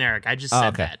 it wasn't Eric. I just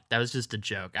said that. That was just a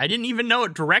joke. I didn't even know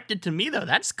it directed to me, though.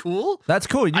 That's cool. That's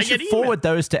cool. You should forward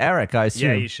those to Eric, I assume.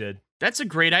 Yeah, you should. That's a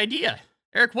great idea.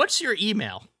 Eric, what's your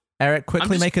email? Eric,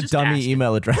 quickly make a dummy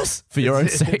email address for your own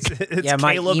sake. Yeah,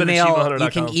 my email, you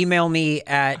can email me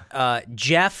at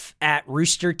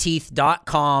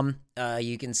jeff@roosterteeth.com.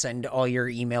 You can send all your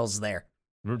emails there.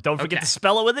 Don't forget to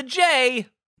spell it with a J.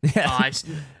 Yeah.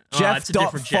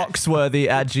 Jeff.foxworthy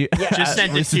at just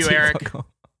send it to you, Eric.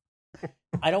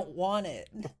 I don't want it.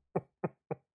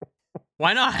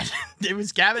 Why not? It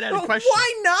was Gavin had a question.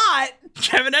 Why not?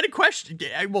 Gavin had a question.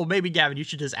 Well, maybe Gavin, you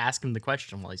should just ask him the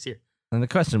question while he's here. And the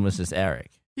question was just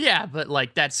Eric. Yeah, but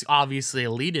like that's obviously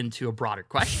a lead into a broader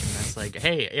question. That's like,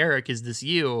 hey, Eric, is this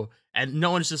you? And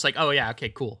no one's just like, oh yeah, okay,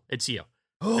 cool, it's you.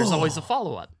 There's always a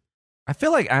follow-up. I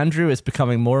feel like Andrew is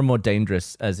becoming more and more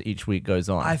dangerous as each week goes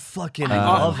on. I fucking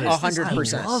love it.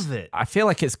 100%. I love it. I feel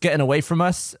like it's getting away from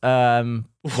us. What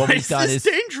we've done is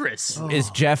dangerous.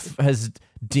 Is Jeff has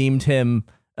deemed him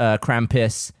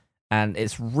Krampus, and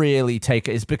it's really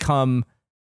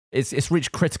it's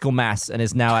reached critical mass and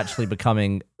is now actually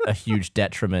becoming a huge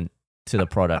detriment to the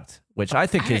product, which I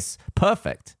think is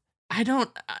perfect. I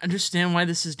don't understand why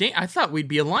this is I thought we'd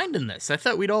be aligned in this. I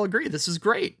thought we'd all agree this is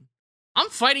great. I'm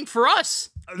fighting for us.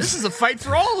 This is a fight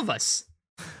for all of us.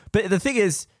 But the thing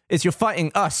is you're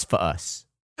fighting us for us.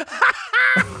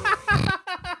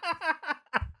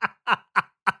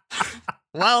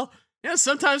 Well, yeah,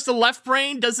 sometimes the left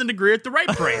brain doesn't agree with the right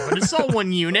brain, but it's all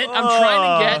one unit. I'm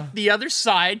trying to get the other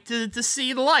side to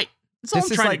see the light. That's all I'm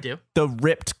trying to do. The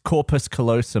ripped corpus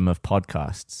callosum of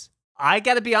podcasts. I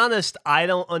gotta be honest, I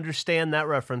don't understand that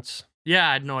reference. Yeah,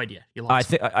 I had no idea. I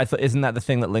thought, isn't that the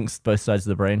thing that links both sides of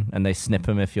the brain, and they snip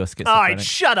them if you're schizophrenic? All right,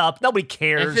 shut up. Nobody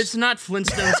cares. If it's not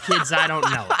Flintstones kids, I don't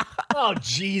know. Oh,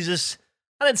 Jesus.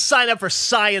 I didn't sign up for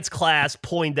science class,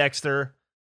 Poindexter.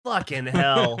 Fucking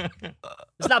hell.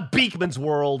 It's not Beekman's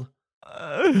World.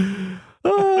 Oh,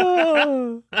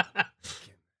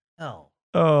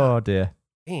 dear.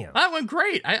 Damn. That went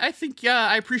great. I think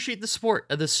I appreciate the support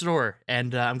of the store,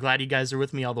 and I'm glad you guys are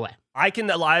with me all the way. I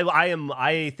think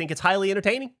it's highly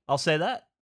entertaining. I'll say that.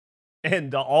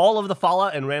 And all of the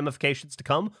fallout and ramifications to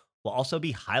come will also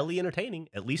be highly entertaining,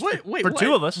 at least for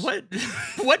two of us.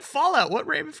 What fallout? What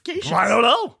ramifications? I don't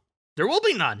know. There will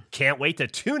be none. Can't wait to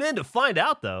tune in to find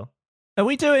out, though. Are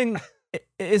we doing...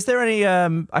 Is there any...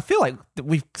 I feel like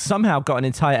we've somehow got an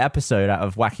entire episode out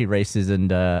of wacky races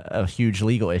and a huge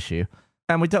legal issue.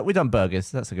 And we done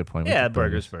burgers. That's a good point. Yeah,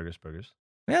 burgers. Yeah,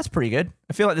 that's pretty good.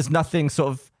 I feel like there's nothing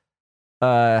sort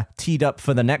of teed up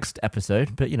for the next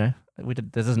episode, but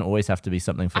There doesn't always have to be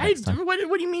something for next time. What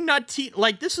do you mean not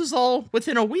like this is all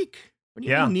within a week? What do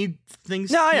you mean need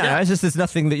things? No, teed yeah, up? it's just there's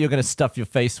nothing that you're going to stuff your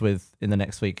face with in the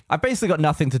next week. I've basically got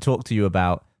nothing to talk to you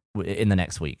about in the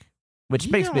next week, which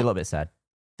makes me a little bit sad.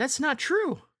 That's not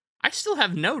true. I still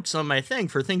have notes on my thing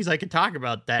for things I could talk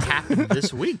about that happened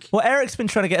this week. Well, Eric's been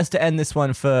trying to get us to end this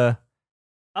one for...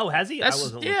 Oh, has he? I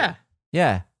wasn't looking.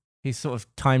 Yeah, he's sort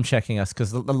of time checking us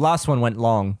because the last one went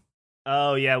long.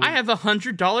 Oh, yeah. I have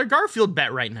 $100 Garfield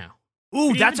bet right now.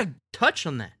 Ooh, touch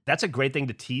on that. That's a great thing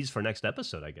to tease for next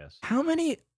episode, I guess. How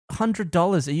many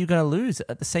 $100 are you going to lose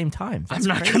at the same time? I'm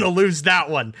not going to lose that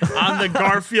one. I'm the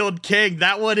Garfield king.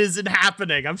 That one isn't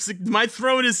happening. My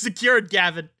throne is secured,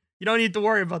 Gavin. You don't need to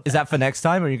worry about that. Is that for next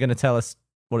time, or are you going to tell us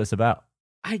what it's about?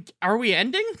 Are we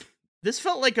ending? This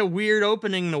felt like a weird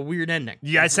opening and a weird ending.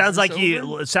 Yeah, it sounds like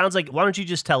over? It sounds like. Why don't you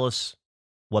just tell us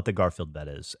what the Garfield bet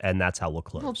is, and that's how we'll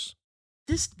close.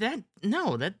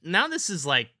 Now this is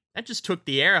like that just took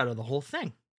the air out of the whole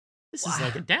thing. This is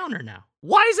like a downer now.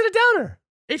 Why is it a downer?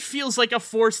 It feels like a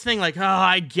forced thing. Like,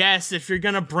 I guess if you're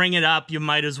gonna bring it up, you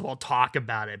might as well talk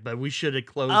about it. But we should have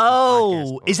closed. Oh,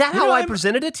 the podcast. Is that how I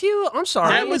presented it to you? I'm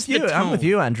sorry. That was the tone. I'm with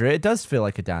you, Andrew. It does feel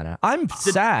like a downer. I'm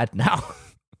sad now.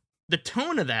 The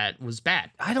tone of that was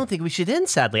bad. I don't think we should end.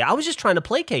 Sadly, I was just trying to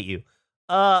placate you.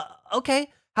 Okay.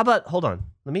 How about? Hold on.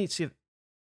 Let me see.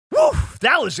 Woo!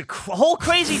 That was a whole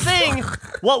crazy thing.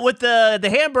 What with the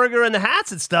hamburger and the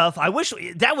hats and stuff. I wish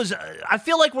that was. I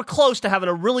feel like we're close to having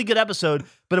a really good episode.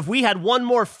 But if we had one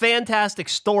more fantastic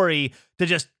story to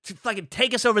just fucking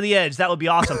take us over the edge, that would be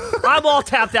awesome. I'm all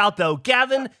tapped out though.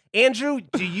 Gavin, Andrew,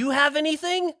 do you have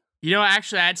anything? You know,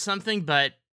 actually, I had something,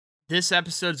 but this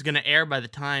episode's going to air by the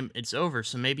time it's over.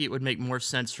 So maybe it would make more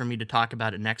sense for me to talk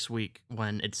about it next week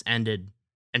when it's ended.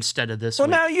 Instead of this well,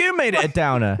 week. now you made it a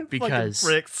downer. Because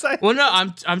well, no,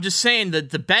 I'm just saying that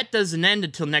the bet doesn't end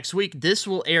until next week. This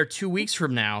will air 2 weeks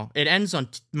from now. It ends on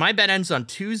my bet ends on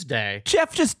Tuesday.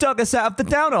 Jeff just dug us out of the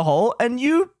downer hole, and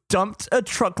you dumped a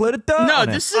truckload of dirt. No, on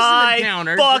this it. isn't a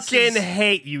downer. I fucking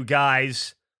hate you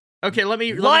guys. Okay, let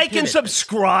me like and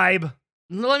subscribe.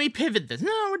 Let me pivot this.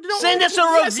 No, don't send us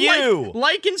a review.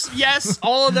 Like and yes,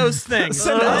 all of those things.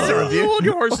 Send us a review. Hold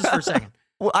your horses for a second.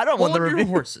 Well, I don't want the Hold your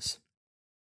review. horses.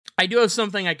 I do have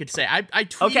something I could say. I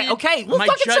tweeted okay. Well, my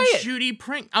fucking Judge say it. Judy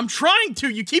prank. I'm trying to.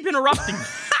 You keep interrupting me.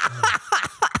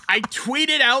 I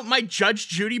tweeted out my Judge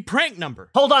Judy prank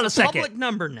number. Hold on a second. Public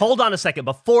number now. Hold on a second.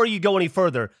 Before you go any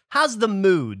further, how's the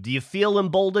mood? Do you feel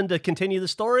emboldened to continue the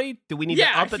story? Do we need to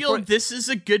up I it? feel this is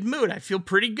a good mood. I feel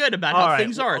pretty good about All how right.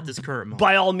 things are at this current moment.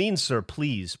 By all means, sir,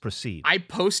 please proceed. I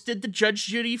posted the Judge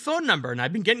Judy phone number, and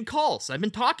I've been getting calls. I've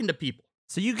been talking to people.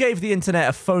 So you gave the internet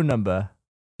a phone number.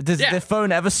 Does the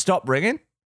phone ever stop ringing?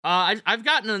 I've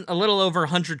gotten a little over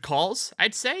 100 calls,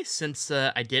 I'd say, since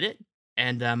I did it.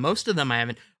 And most of them I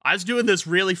haven't. I was doing this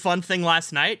really fun thing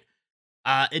last night.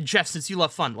 And Jeff, since you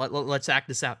love fun, let's act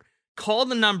this out. Call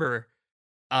the number,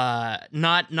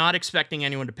 not expecting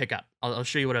anyone to pick up. I'll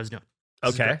show you what I was doing.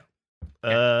 Okay.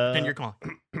 Then you're calling.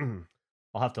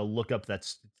 I'll have to look up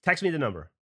text me the number.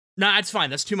 No, it's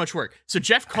fine. That's too much work. So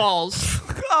Jeff calls.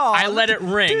 Oh, I let it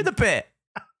ring. Do the bit.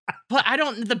 But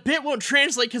the bit won't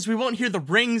translate because we won't hear the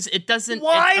rings. It doesn't.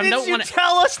 Why I did don't you wanna,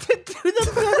 tell us to do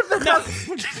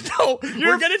the No,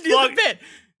 we're going to do the bit.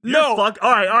 No. All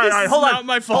right. This is Hold on. not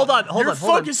my fault. Hold on. You're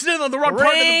focusing on the wrong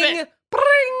part of the bit.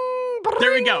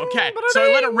 There we go. Okay. So I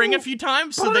let it ring a few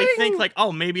times so they think like,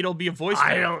 oh, maybe it'll be a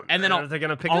voicemail. And then they're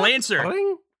gonna pick I'll up? answer.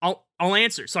 I'll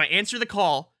answer. So I answer the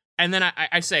call, and then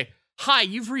I say, "Hi,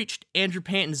 you've reached Andrew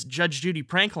Panton's Judge Judy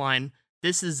prank line.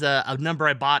 This is a number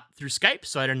I bought through Skype,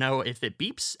 so I don't know if it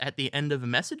beeps at the end of a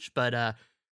message, but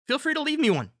feel free to leave me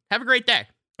one. Have a great day."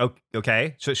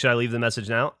 Okay. So should I leave the message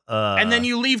now? And then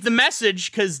you leave the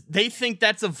message because they think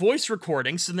that's a voice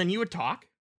recording. So then you would talk.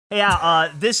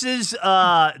 Yeah. This is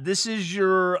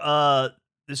your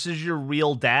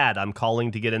real dad. I'm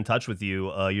calling to get in touch with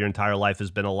you. Your entire life has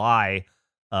been a lie.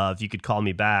 If you could call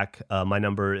me back, my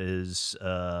number is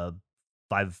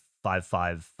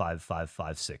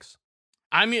 5555556.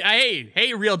 I mean,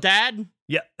 hey, real dad.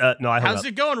 Yeah. No, I hung up. How's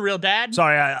it going, real dad?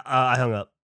 Sorry, I hung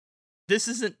up. This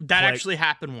isn't. That actually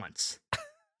happened once.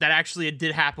 It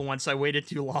did happen once. I waited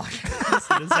too long. As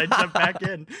soon as I jumped back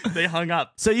in, they hung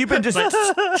up. So you've been just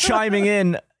chiming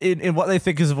in what they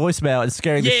think is a voicemail and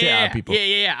scaring the shit out of people.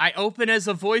 Yeah. I open as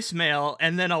a voicemail,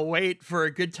 and then I'll wait for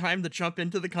a good time to jump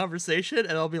into the conversation,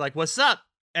 and I'll be like, "What's up?"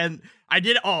 And I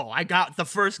did. Oh, I got the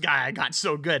first guy. I got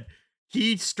so good.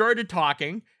 He started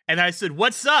talking, and I said,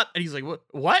 "What's up?" And he's like,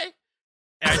 "What?"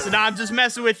 And I said, "No, I'm just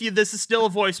messing with you. This is still a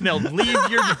voicemail. Leave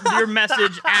your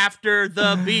message after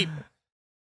the beep."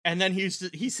 And then he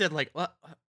said, like,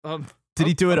 Did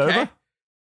he do it okay. over?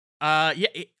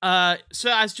 Yeah.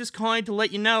 So I was just calling to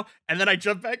let you know, and then I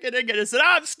jumped back in again and said,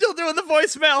 I'm still doing the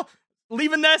voicemail.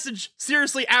 Leave a message.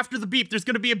 Seriously, after the beep. There's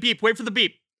gonna be a beep. Wait for the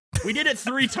beep. We did it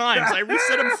 3 times. I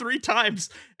reset him 3 times,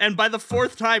 and by the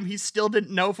 4th time, he still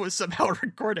didn't know if it was somehow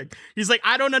recording. He's like,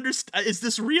 I don't understand. Is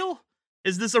this real?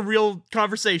 Is this a real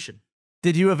conversation?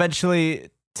 Did you eventually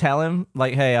tell him,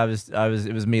 like, hey, it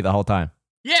was me the whole time?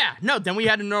 Yeah. No. Then we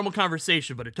had a normal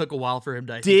conversation, but it took a while for him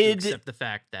to accept the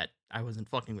fact that I wasn't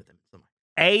fucking with him.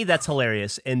 A, that's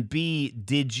hilarious, and B,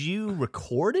 did you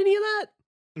record any of that?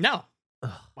 No.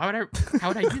 Why would I? How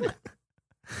would I do that?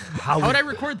 How would I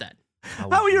record that?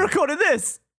 How are you recording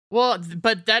this? Well,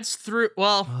 but that's through.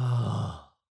 Well,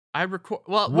 I record.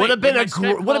 Well, would have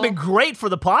been great for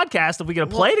the podcast if we could have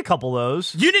played a couple of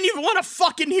those. You didn't even want to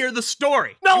fucking hear the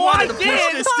story. No, you wanted I to did.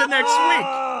 push this to next week.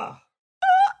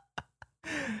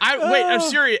 Wait, I'm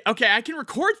serious. Okay, I can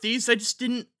record these. I just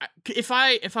didn't. If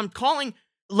I'm calling.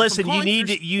 Listen, you need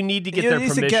to get their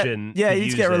permission. You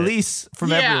need to get a release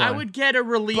from everyone. Yeah, I would get a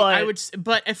release.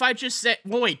 But if I just said,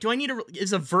 well, wait, do I need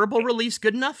is a verbal release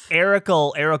good enough? Eric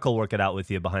will work it out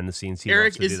with you behind the scenes. He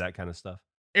wants to do that kind of stuff.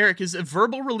 Eric, is a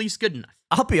verbal release good enough?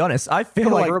 I'll be honest. I feel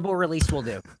like verbal release will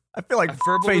do. I feel like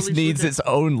Face needs its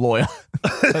own lawyer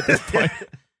at this point.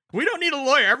 We don't need a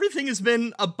lawyer. Everything has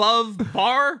been above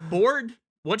board.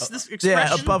 What's this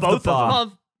expression? Yeah, above the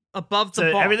bar. Above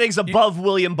the bar. Everything's above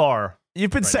William Barr.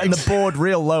 You've been setting the board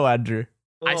real low, Andrew.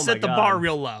 I set the bar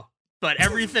real low, but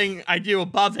everything I do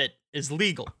above it is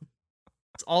legal.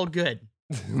 It's all good.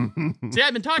 See,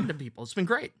 I've been talking to people. It's been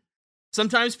great.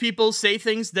 Sometimes people say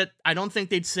things that I don't think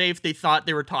they'd say if they thought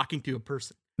they were talking to a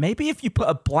person. Maybe if you put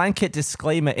a blanket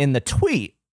disclaimer in the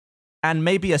tweet and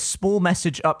maybe a small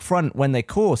message up front when they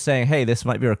call saying, hey, this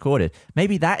might be recorded,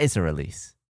 maybe that is a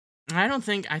release. I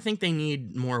think they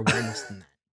need more awareness than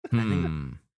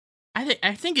that.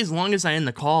 I think as long as I end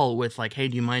the call with like, hey,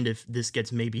 do you mind if this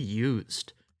gets maybe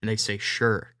used? And they say,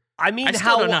 sure. I mean, I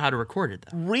still don't know how to record it,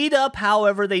 though. Read up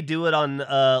however they do it on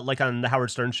like on the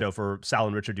Howard Stern show for Sal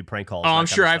and Richard do prank calls. Oh, I'm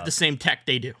sure I have the same tech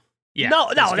they do. Yeah. No,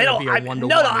 they don't.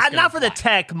 Not for the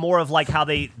tech, more of like how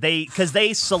they because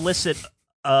they solicit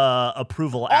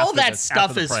approval. All that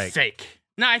stuff is fake.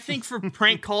 No, I think for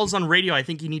prank calls on radio, I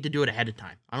think you need to do it ahead of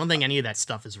time. I don't think any of that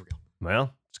stuff is real.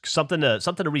 Well, it's something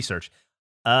to research.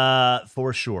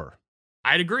 For sure.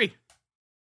 I'd agree.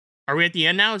 Are we at the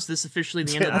end now? Is this officially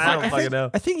the end of the I don't fucking know.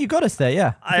 I think you got us there,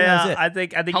 yeah. I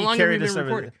think How you long carried have we us been over.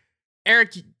 recording?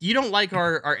 Eric, you don't like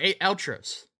our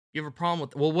outros. You have a problem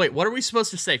with... Well, wait, what are we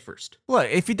supposed to say first? Look,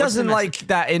 if he doesn't like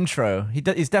that intro,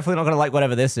 he's definitely not going to like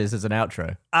whatever this is as an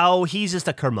outro. Oh, he's just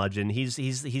a curmudgeon.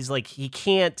 He's like, he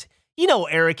can't... You know,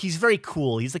 Eric, he's very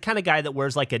cool. He's the kind of guy that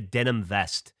wears like a denim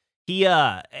vest. He's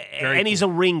a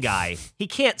ring guy. He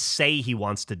can't say he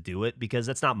wants to do it because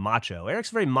that's not macho.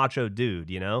 Eric's a very macho dude,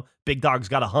 you know? Big dog's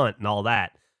got to hunt and all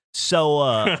that.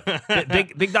 So,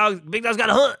 big dog's got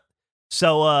to hunt.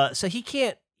 So he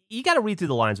can't... You got to read through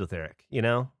the lines with Eric, you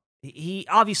know? He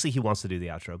obviously he wants to do the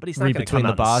outro, but he's not going to come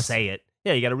out and say it.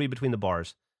 Yeah, you got to read between the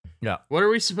bars. Yeah. What are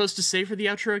we supposed to say for the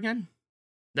outro again?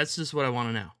 That's just what I want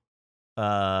to know.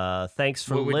 Thanks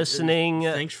for listening.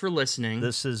 Thanks for listening.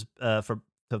 This is for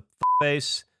the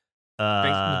face.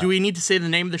 Do we need to say the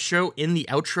name of the show in the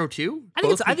outro too? I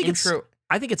think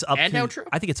it's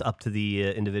up to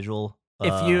the individual.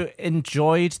 If you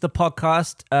enjoyed the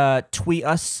podcast, tweet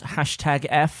us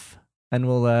 #F, and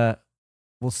we'll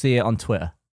see it on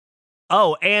Twitter.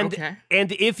 Oh, and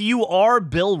if you are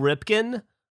Bill Ripken,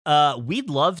 we'd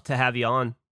love to have you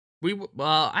on.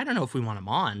 I don't know if we want him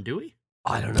on, do we?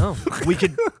 I don't know. We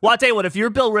could. Well, I'll tell you what. If you're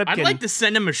Bill Ripken, I'd like to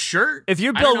send him a shirt. If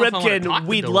you're Bill Ripken,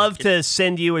 we'd love to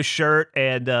send you a shirt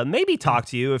and maybe talk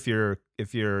to you if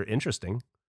you're interesting.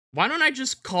 Why don't I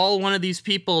just call one of these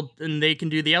people and they can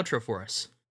do the outro for us?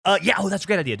 Yeah. Oh, that's a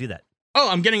great idea. Do that. Oh,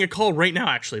 I'm getting a call right now.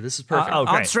 Actually, this is perfect. Great.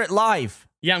 Answer it live.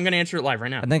 Yeah, I'm gonna answer it live right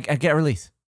now. And then get a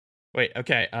release. Wait.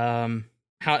 Okay. How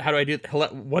do I do? Hello.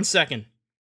 1 second.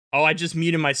 Oh, I just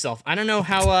muted myself. I don't know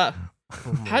how.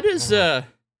 How does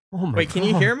Wait, can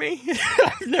you hear me?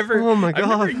 I've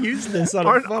never used this on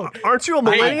a phone. Aren't you a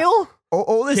millennial?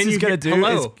 All this is going to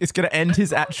do is going to end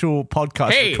his actual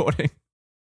podcast recording.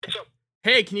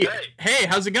 Hey, Hey,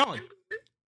 how's it going?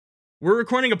 We're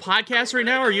recording a podcast right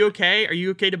now. Are you okay? Are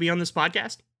you okay to be on this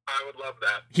podcast? I would love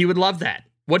that. He would love that.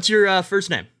 What's your first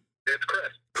name? It's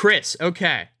Chris. Chris,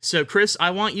 okay. So, Chris, I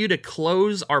want you to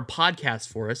close our podcast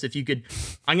for us. If you could,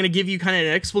 I'm going to give you kind of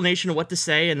an explanation of what to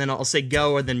say, and then I'll say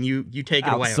go, and then you take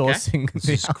it away, okay? This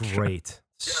is great.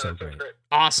 So great.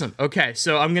 Awesome. Okay,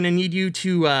 so I'm going to need you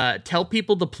to tell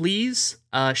people to please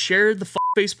share the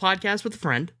Face podcast with a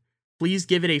friend. please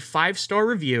give it a 5-star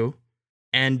review.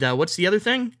 And what's the other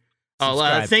thing?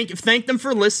 Subscribe. Thank them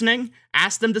for listening.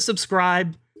 Ask them to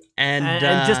subscribe. And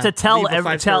just to tell leave a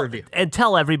 5-star review.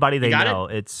 tell everybody they got know.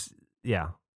 it? It's yeah.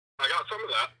 I got some of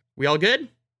that. We all good?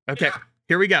 Okay, Yeah.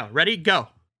 Here we go. Ready? Go.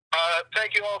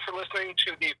 Thank you all for listening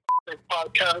to the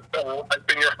podcast. I've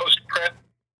been your host, Chris.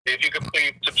 If you could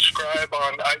please subscribe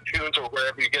on iTunes or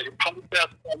wherever you get your podcast,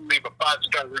 and leave a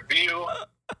 5-star review.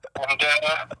 And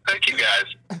thank you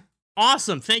guys.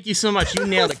 Awesome. Thank you so much. You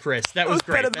nailed it, Chris. That was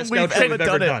great. better than Best we've outro ever we've ever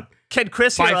done it. done. Can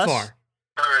Chris hear By us? far.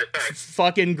 All right, thanks.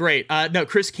 Fucking great. No,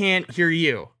 Chris can't hear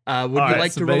you. Would you right, like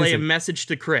that's to relay a amazing. message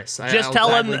to Chris? Just I'll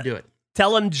tell him- gladly do it.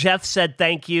 Tell him Jeff said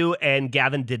thank you and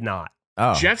Gavin did not.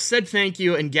 Oh. Jeff said thank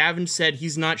you, and Gavin said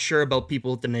he's not sure about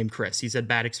people with the name Chris. He's had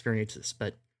bad experiences,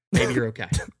 but maybe you're okay.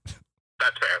 That's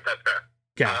fair. That's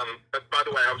fair. Okay. But by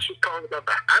the way, I was just calling about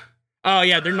the hat. Oh,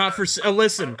 yeah, they're not for...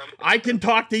 listen, I can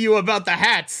talk to you about the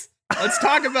hats. Let's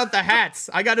talk about the hats.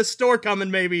 I got a store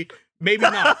coming, maybe. Maybe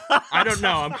not. I don't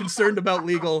know. I'm concerned about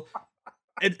legal...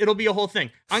 It'll be a whole thing.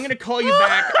 I'm going to call you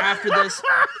back after this.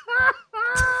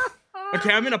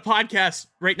 Okay, I'm in a podcast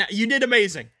right now. You did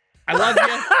amazing. I love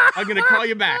you. I'm going to call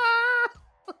you back.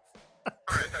 All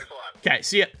right, thanks a lot. Okay,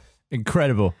 see ya.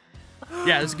 Incredible.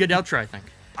 Yeah, this is a good outro, I think.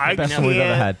 I Best one we've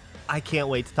ever had. I can't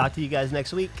wait to talk to you guys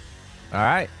next week. All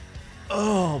right.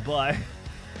 Oh boy.